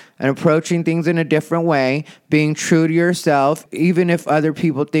thoughts, and approaching things in a different way, being true to yourself, even if other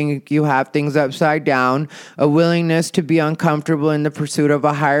people think you have things upside down, a willingness to be uncomfortable in the pursuit of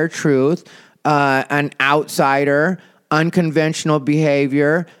a higher truth, an outsider, unconventional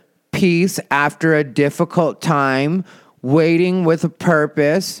behavior, peace after a difficult time, waiting with a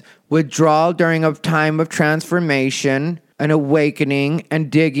purpose, withdrawal during a time of transformation, an awakening, and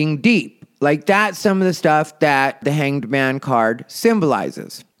digging deep. Like that's some of the stuff that the Hanged Man card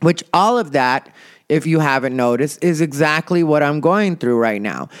symbolizes, which all of that, if you haven't noticed, is exactly what I'm going through right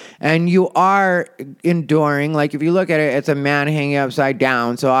now. And you are enduring, like if you look at it, it's a man hanging upside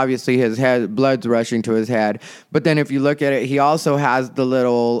down. So obviously his head, blood's rushing to his head. But then if you look at it, he also has the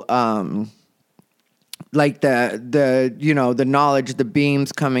little, like the knowledge, the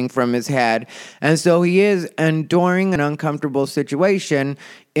beams coming from his head. And so he is enduring an uncomfortable situation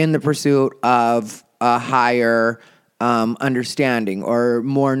in the pursuit of a higher understanding or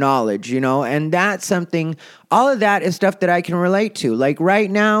more knowledge, and that's something, all of that is stuff that I can relate to. Like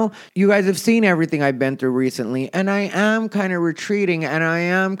right now, you guys have seen everything I've been through recently, and I am kind of retreating, and I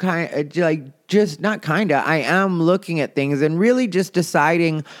am I am looking at things and really just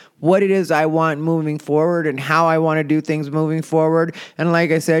deciding what it is I want moving forward and how I want to do things moving forward. And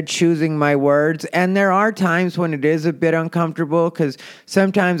like I said, choosing my words. And there are times when it is a bit uncomfortable because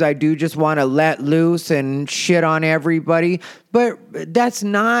sometimes I do just want to let loose and shit on everybody. But that's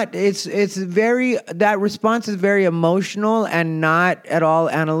not, that response is very emotional and not at all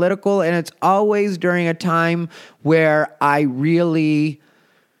analytical. And it's always during a time where I really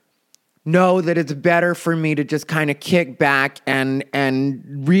know that it's better for me to just kind of kick back and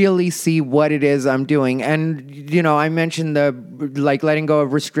really see what it is I'm doing. And you know, I mentioned the like letting go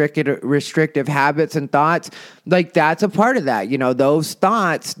of restrictive habits and thoughts. Like that's a part of that. You know, those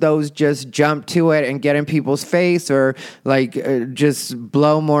thoughts, those just jump to it and get in people's face or like just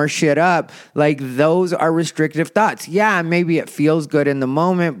blow more shit up. Like those are restrictive thoughts. Yeah, maybe it feels good in the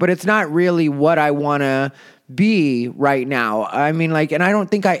moment, but it's not really what I want to be right now. I mean, like, and I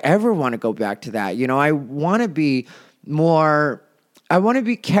don't think I ever want to go back to that. You know, I want to be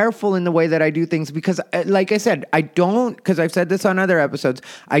careful in the way that I do things because, like I said, because I've said this on other episodes,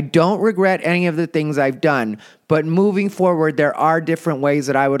 I don't regret any of the things I've done. But moving forward, there are different ways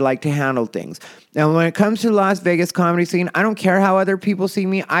that I would like to handle things. And when it comes to the Las Vegas comedy scene, I don't care how other people see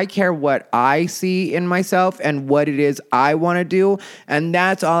me. I care what I see in myself and what it is I want to do. And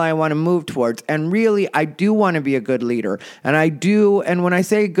that's all I want to move towards. And really, I do want to be a good leader. And when I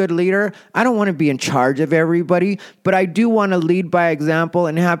say good leader, I don't want to be in charge of everybody, but I do want to lead by example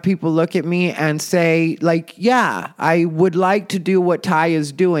and have people look at me and say, like, yeah, I would like to do what Ty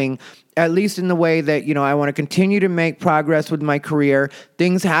is doing. At least in the way that, you know, I want to continue to make progress with my career.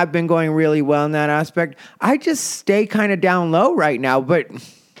 Things have been going really well in that aspect. I just stay kind of down low right now. But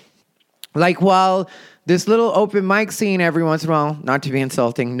like while this little open mic scene every once in a while, not to be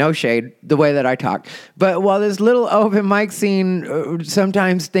insulting, no shade, the way that I talk. But while this little open mic scene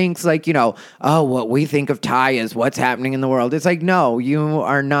sometimes thinks like, you know, oh, what we think of Ty is what's happening in the world. It's like, no, you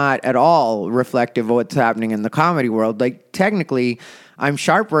are not at all reflective of what's happening in the comedy world. Like technically, I'm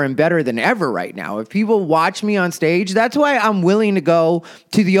sharper and better than ever right now. If people watch me on stage, that's why I'm willing to go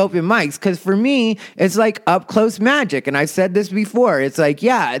to the open mics. Because for me, it's like up close magic. And I've said this before. It's like,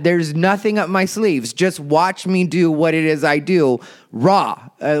 yeah, there's nothing up my sleeves. Just watch me do what it is I do raw.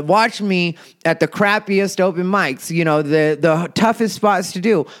 Watch me at the crappiest open mics, you know, the toughest spots to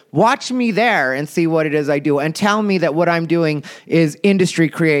do. Watch me there and see what it is I do and tell me that what I'm doing is industry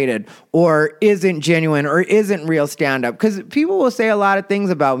created or isn't genuine or isn't real stand-up. Because people will say a lot of things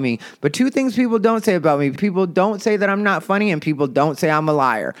about me, but two things people don't say about me. People don't say that I'm not funny and people don't say I'm a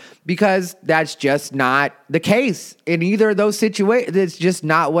liar because that's just not the case. In either of those situations, it's just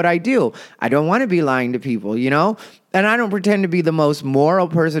not what I do. I don't want to be lying to people, you know? And I don't pretend to be the most moral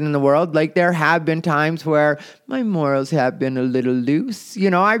person in the world. Like there have been times where my morals have been a little loose. You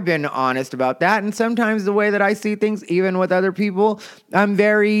know, I've been honest about that. And sometimes the way that I see things, even with other people, I'm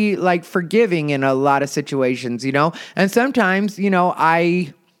very like forgiving in a lot of situations, you know? And sometimes, you know,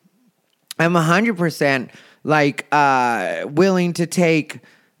 I'm 100% like willing to take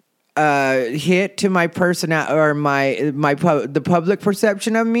hit to my personality or the public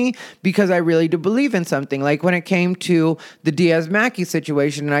perception of me because I really do believe in something. Like when it came to the Diaz-Mackey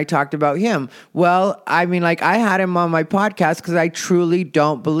situation and I talked about him. Well, I mean, like I had him on my podcast because I truly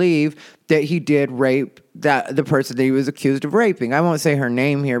don't believe that he did rape the person that he was accused of raping. I won't say her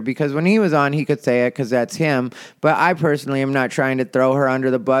name here because when he was on, he could say it because that's him. But I personally am not trying to throw her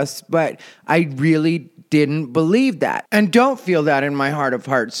under the bus, but I really didn't believe that and don't feel that in my heart of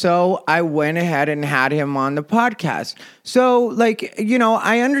hearts. So I went ahead and had him on the podcast. So like, you know,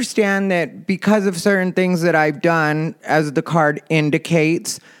 I understand that because of certain things that I've done, as the card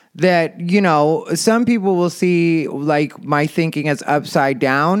indicates, that, you know, some people will see like my thinking as upside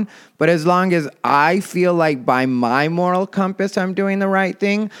down, but as long as I feel like by my moral compass I'm doing the right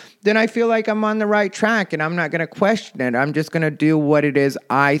thing, then I feel like I'm on the right track and I'm not going to question it. I'm just going to do what it is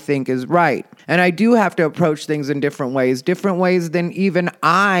I think is right. And I do have to approach things in different ways than even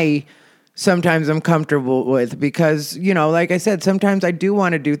I sometimes I'm comfortable with because, you know, like I said, sometimes I do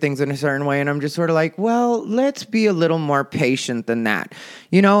want to do things in a certain way and I'm just sort of like, well, let's be a little more patient than that,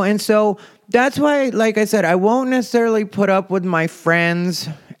 you know? And so that's why, like I said, I won't necessarily put up with my friends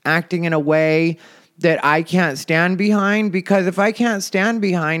acting in a way that I can't stand behind, because if I can't stand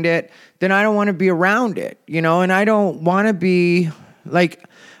behind it, then I don't want to be around it, you know? And I don't want to be like,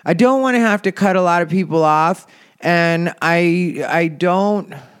 I don't want to have to cut a lot of people off. And I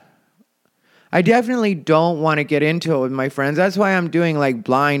definitely don't want to get into it with my friends. That's why I'm doing like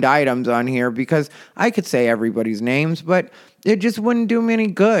blind items on here, because I could say everybody's names, but it just wouldn't do me any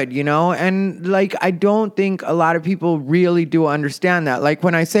good, you know? And like, I don't think a lot of people really do understand that. Like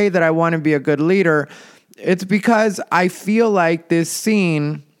when I say that I want to be a good leader, it's because I feel like this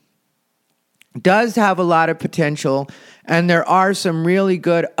scene does have a lot of potential, and there are some really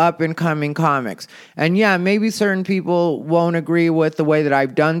good up-and-coming comics. And yeah, maybe certain people won't agree with the way that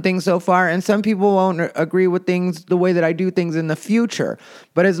I've done things so far, and some people won't agree with things, the way that I do things in the future.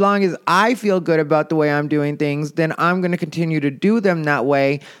 But as long as I feel good about the way I'm doing things, then I'm going to continue to do them that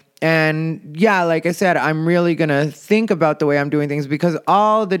way. And yeah, like I said, I'm really going to think about the way I'm doing things, because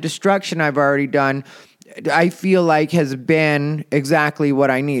all the destruction I've already done, I feel like has been exactly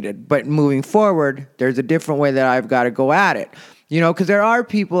what I needed. But moving forward, there's a different way that I've got to go at it. Because there are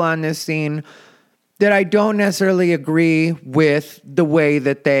people on this scene that I don't necessarily agree with the way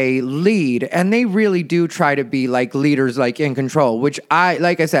that they lead. And they really do try to be like leaders, like in control, which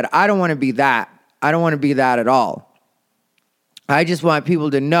like I said, I don't want to be that. I don't want to be that at all. I just want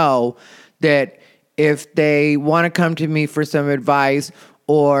people to know that if they want to come to me for some advice,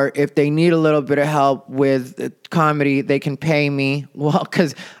 or if they need a little bit of help with comedy, they can pay me. Well,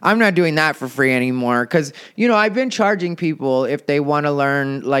 because I'm not doing that for free anymore. Because, I've been charging people if they want to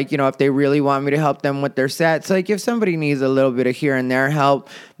learn, if they really want me to help them with their sets. Like, if somebody needs a little bit of here and there help,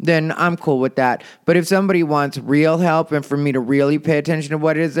 then I'm cool with that. But if somebody wants real help and for me to really pay attention to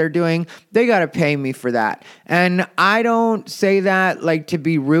what it is they're doing, they got to pay me for that. And I don't say that like to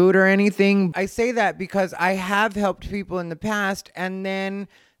be rude or anything. I say that because I have helped people in the past, and then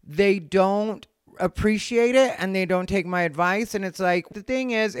they don't appreciate it and they don't take my advice. And it's like, the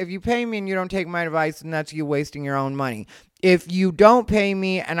thing is, if you pay me and you don't take my advice, then that's you wasting your own money. If you don't pay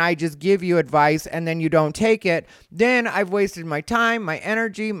me and I just give you advice and then you don't take it, then I've wasted my time, my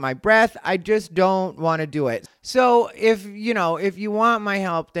energy, my breath. I just don't want to do it. So if you want my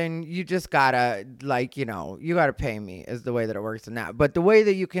help, then you just gotta you gotta pay me, is the way that it works in that. But the way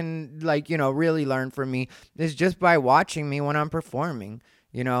that you can really learn from me is just by watching me when I'm performing.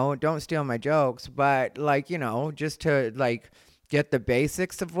 Don't steal my jokes, but just to get the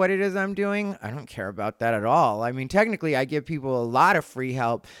basics of what it is I'm doing. I don't care about that at all. I mean, technically I give people a lot of free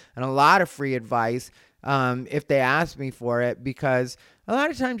help and a lot of free advice if they ask me for it, because a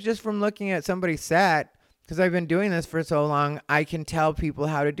lot of times just from looking at somebody's set, because I've been doing this for so long, I can tell people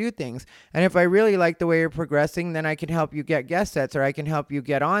how to do things. And if I really like the way you're progressing, then I can help you get guest sets, or I can help you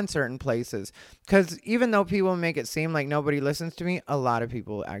get on certain places. Because even though people make it seem like nobody listens to me, a lot of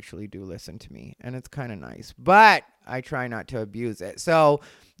people actually do listen to me. And it's kind of nice. But I try not to abuse it. So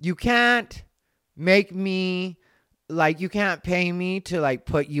you can't make me, you can't pay me to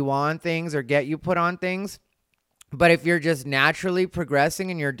put you on things or get you put on things. But if you're just naturally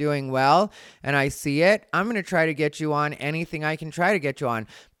progressing and you're doing well and I see it, I'm going to try to get you on anything I can try to get you on.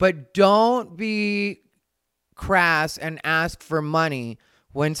 But don't be crass and ask for money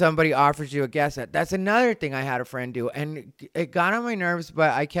when somebody offers you a guest set. That's another thing I had a friend do, and it got on my nerves,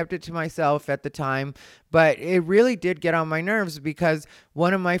 but I kept it to myself at the time. But it really did get on my nerves, because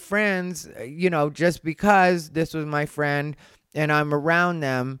one of my friends, just because this was my friend and I'm around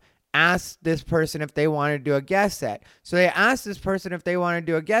them, asked this person if they wanted to do a guest set. So they asked this person if they want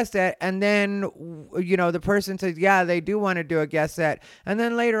to do a guest set, and then the person says, yeah, they do want to do a guest set. And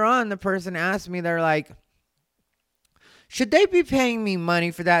then later on, the person asked me, they're like, should they be paying me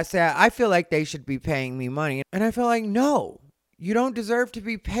money for that set? I feel like they should be paying me money. And I feel like, no, you don't deserve to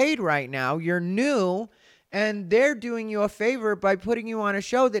be paid right now. You're new, and they're doing you a favor by putting you on a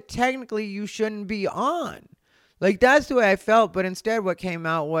show that technically you shouldn't be on. That's the way I felt, but instead what came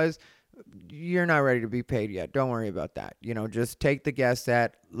out was, you're not ready to be paid yet. Don't worry about that. Just take the guest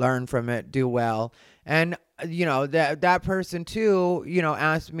set, learn from it, do well. And, that person too,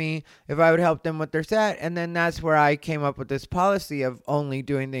 asked me if I would help them with their set. And then that's where I came up with this policy of only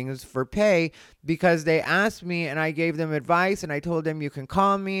doing things for pay, because they asked me and I gave them advice, and I told them, you can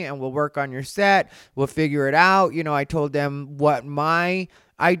call me and we'll work on your set. We'll figure it out. I told them what my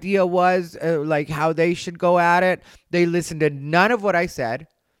idea was, how they should go at it. They listened to none of what I said,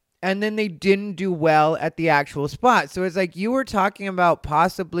 and then they didn't do well at the actual spot. So it's like, you were talking about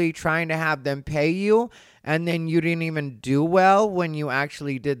possibly trying to have them pay you, and then you didn't even do well when you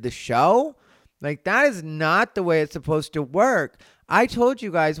actually did the show. That is not the way it's supposed to work. I told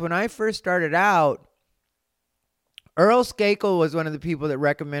you guys when I first started out, Earl Skakel was one of the people that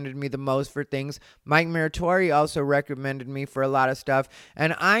recommended me the most for things. Mike Muratori also recommended me for a lot of stuff.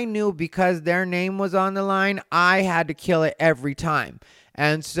 And I knew, because their name was on the line, I had to kill it every time.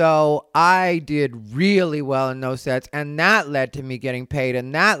 And so I did really well in those sets, and that led to me getting paid,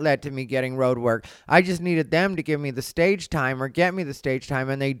 and that led to me getting road work. I just needed them to give me the stage time or get me the stage time,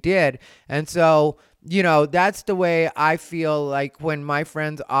 and they did. And so, that's the way I feel like when my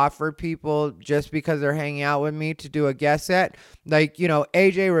friends offer people just because they're hanging out with me to do a guest set.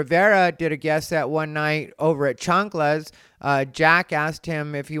 AJ Rivera did a guest set one night over at Chancla's. Jack asked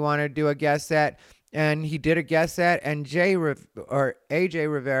him if he wanted to do a guest set, and he did a guest set, and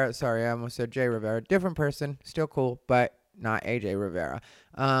AJ Rivera, sorry, I almost said Jay Rivera, different person, still cool, but not AJ Rivera.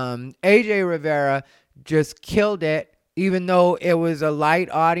 AJ Rivera just killed it, even though it was a light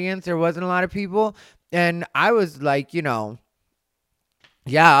audience, there wasn't a lot of people. And I was like,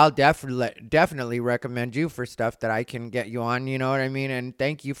 Yeah, I'll definitely recommend you for stuff that I can get you on, you know what I mean? And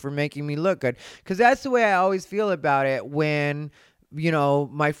thank you for making me look good. Cuz that's the way I always feel about it when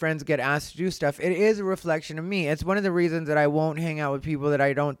my friends get asked to do stuff. It is a reflection of me. It's one of the reasons that I won't hang out with people that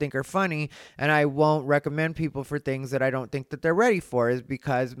I don't think are funny, and I won't recommend people for things that I don't think that they're ready for, is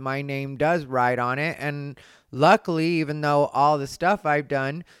because my name does ride on it. And luckily, even though all the stuff I've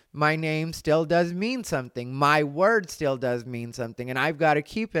done, my name still does mean something. My word still does mean something, and I've got to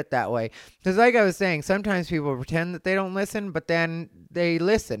keep it that way. Because like I was saying, sometimes people pretend that they don't listen, but then they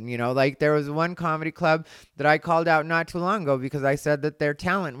listen. Like there was one comedy club that I called out not too long ago because I said that their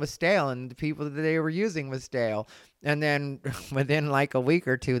talent was stale and the people that they were using was stale. And then within like a week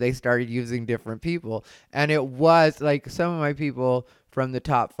or two, they started using different people. And it was like some of my people from the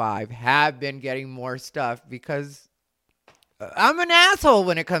top 5 have been getting more stuff because I'm an asshole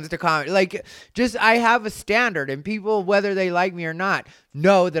when it comes to comedy. Like, just I have a standard, and people, whether they like me or not,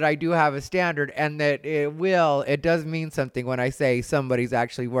 know that I do have a standard, and that it does mean something when I say somebody's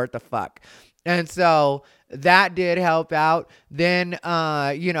actually worth a fuck. And so that did help out. Then,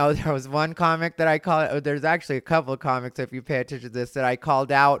 there was one comic that I called, there's actually a couple of comics, if you pay attention to this, that I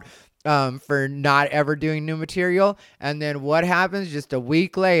called out for not ever doing new material. And then what happens just a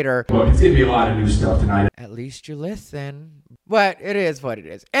week later? Well, it's going to be a lot of new stuff tonight. At least you listen. But it is what it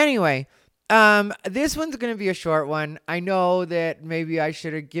is. Anyway, this one's going to be a short one. I know that maybe I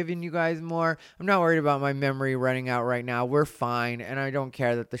should have given you guys more. I'm not worried about my memory running out right now. We're fine. And I don't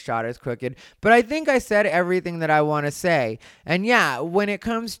care that the shot is crooked. But I think I said everything that I want to say. And yeah, when it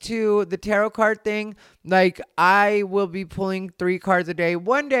comes to the tarot card thing, like I will be pulling 3 cards a day.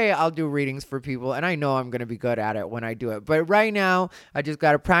 One day I'll do readings for people, and I know I'm going to be good at it when I do it. But right now, I just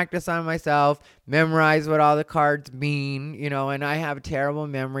got to practice on myself, memorize what all the cards mean, and I have a terrible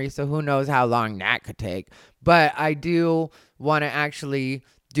memory, so who knows how long that could take. But I do want to actually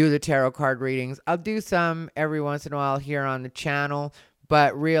do the tarot card readings. I'll do some every once in a while here on the channel,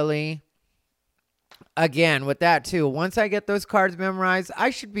 but really, again, with that too, once I get those cards memorized,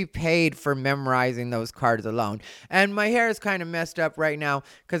 I should be paid for memorizing those cards alone. And my hair is kind of messed up right now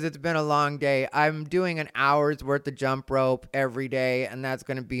because it's been a long day. I'm doing an hour's worth of jump rope every day, and that's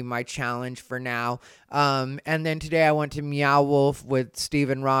going to be my challenge for now. And then today I went to Meow Wolf with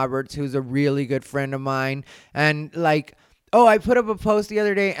Steven Roberts, who's a really good friend of mine. And I put up a post the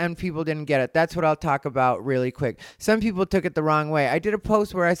other day and people didn't get it. That's what I'll talk about really quick. Some people took it the wrong way. I did a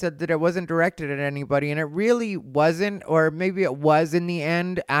post where I said that it wasn't directed at anybody, and it really wasn't, or maybe it was in the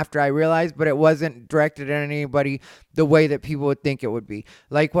end after I realized, but it wasn't directed at anybody the way that people would think it would be.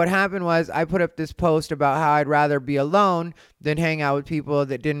 Like what happened was I put up this post about how I'd rather be alone than hang out with people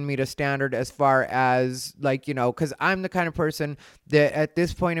that didn't meet a standard as far as because I'm the kind of person that at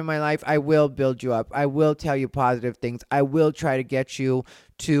this point in my life, I will build you up. I will tell you positive things. I will try to get you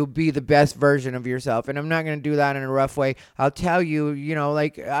to be the best version of yourself. And I'm not going to do that in a rough way. I'll tell you,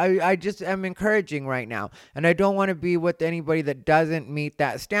 I just am encouraging right now. And I don't want to be with anybody that doesn't meet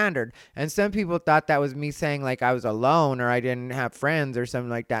that standard. And some people thought that was me saying like I was alone or I didn't have friends or something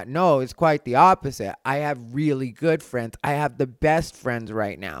like that. No, it's quite the opposite. I have really good friends. I have the best friends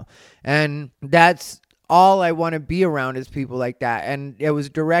right now. And that's all I want to be around is people like that. And it was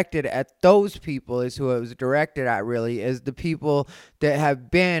directed at those people is who it was directed at, really, is the people that have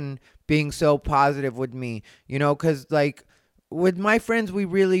been being so positive with me, because with my friends, we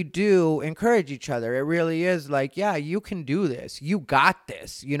really do encourage each other. It really is like, yeah, you can do this. You got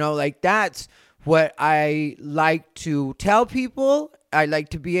this, that's what I like to tell people. I like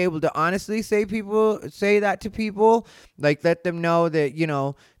to be able to honestly say that to people, let them know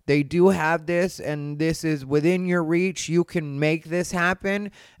that, they do have this and this is within your reach. You can make this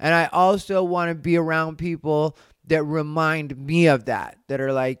happen. And I also want to be around people that remind me of that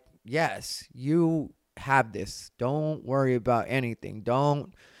are like, yes, you have this. Don't worry about anything.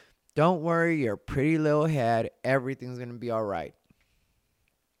 Don't worry your pretty little head. Everything's going to be all right.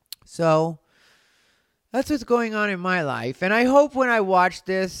 So that's what's going on in my life. And I hope when I watch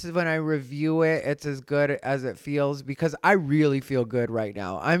this, when I review it, it's as good as it feels, because I really feel good right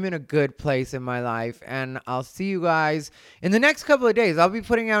now. I'm in a good place in my life, and I'll see you guys in the next couple of days. I'll be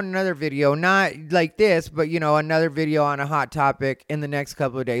putting out another video, not like this, but another video on a hot topic in the next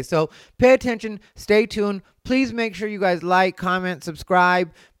couple of days. So pay attention, stay tuned. Please make sure you guys like, comment,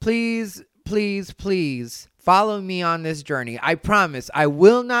 subscribe. Please, please, please. Follow me on this journey. I promise I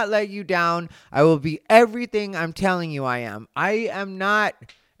will not let you down. I will be everything I'm telling you I am. I am not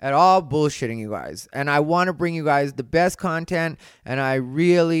at all bullshitting you guys. And I want to bring you guys the best content. And I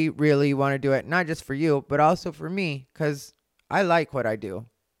really, really want to do it. Not just for you, but also for me. Because I like what I do.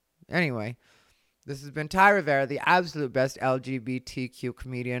 Anyway, This has been Ty Rivera, the absolute best LGBTQ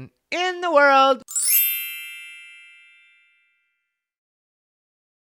comedian in the world.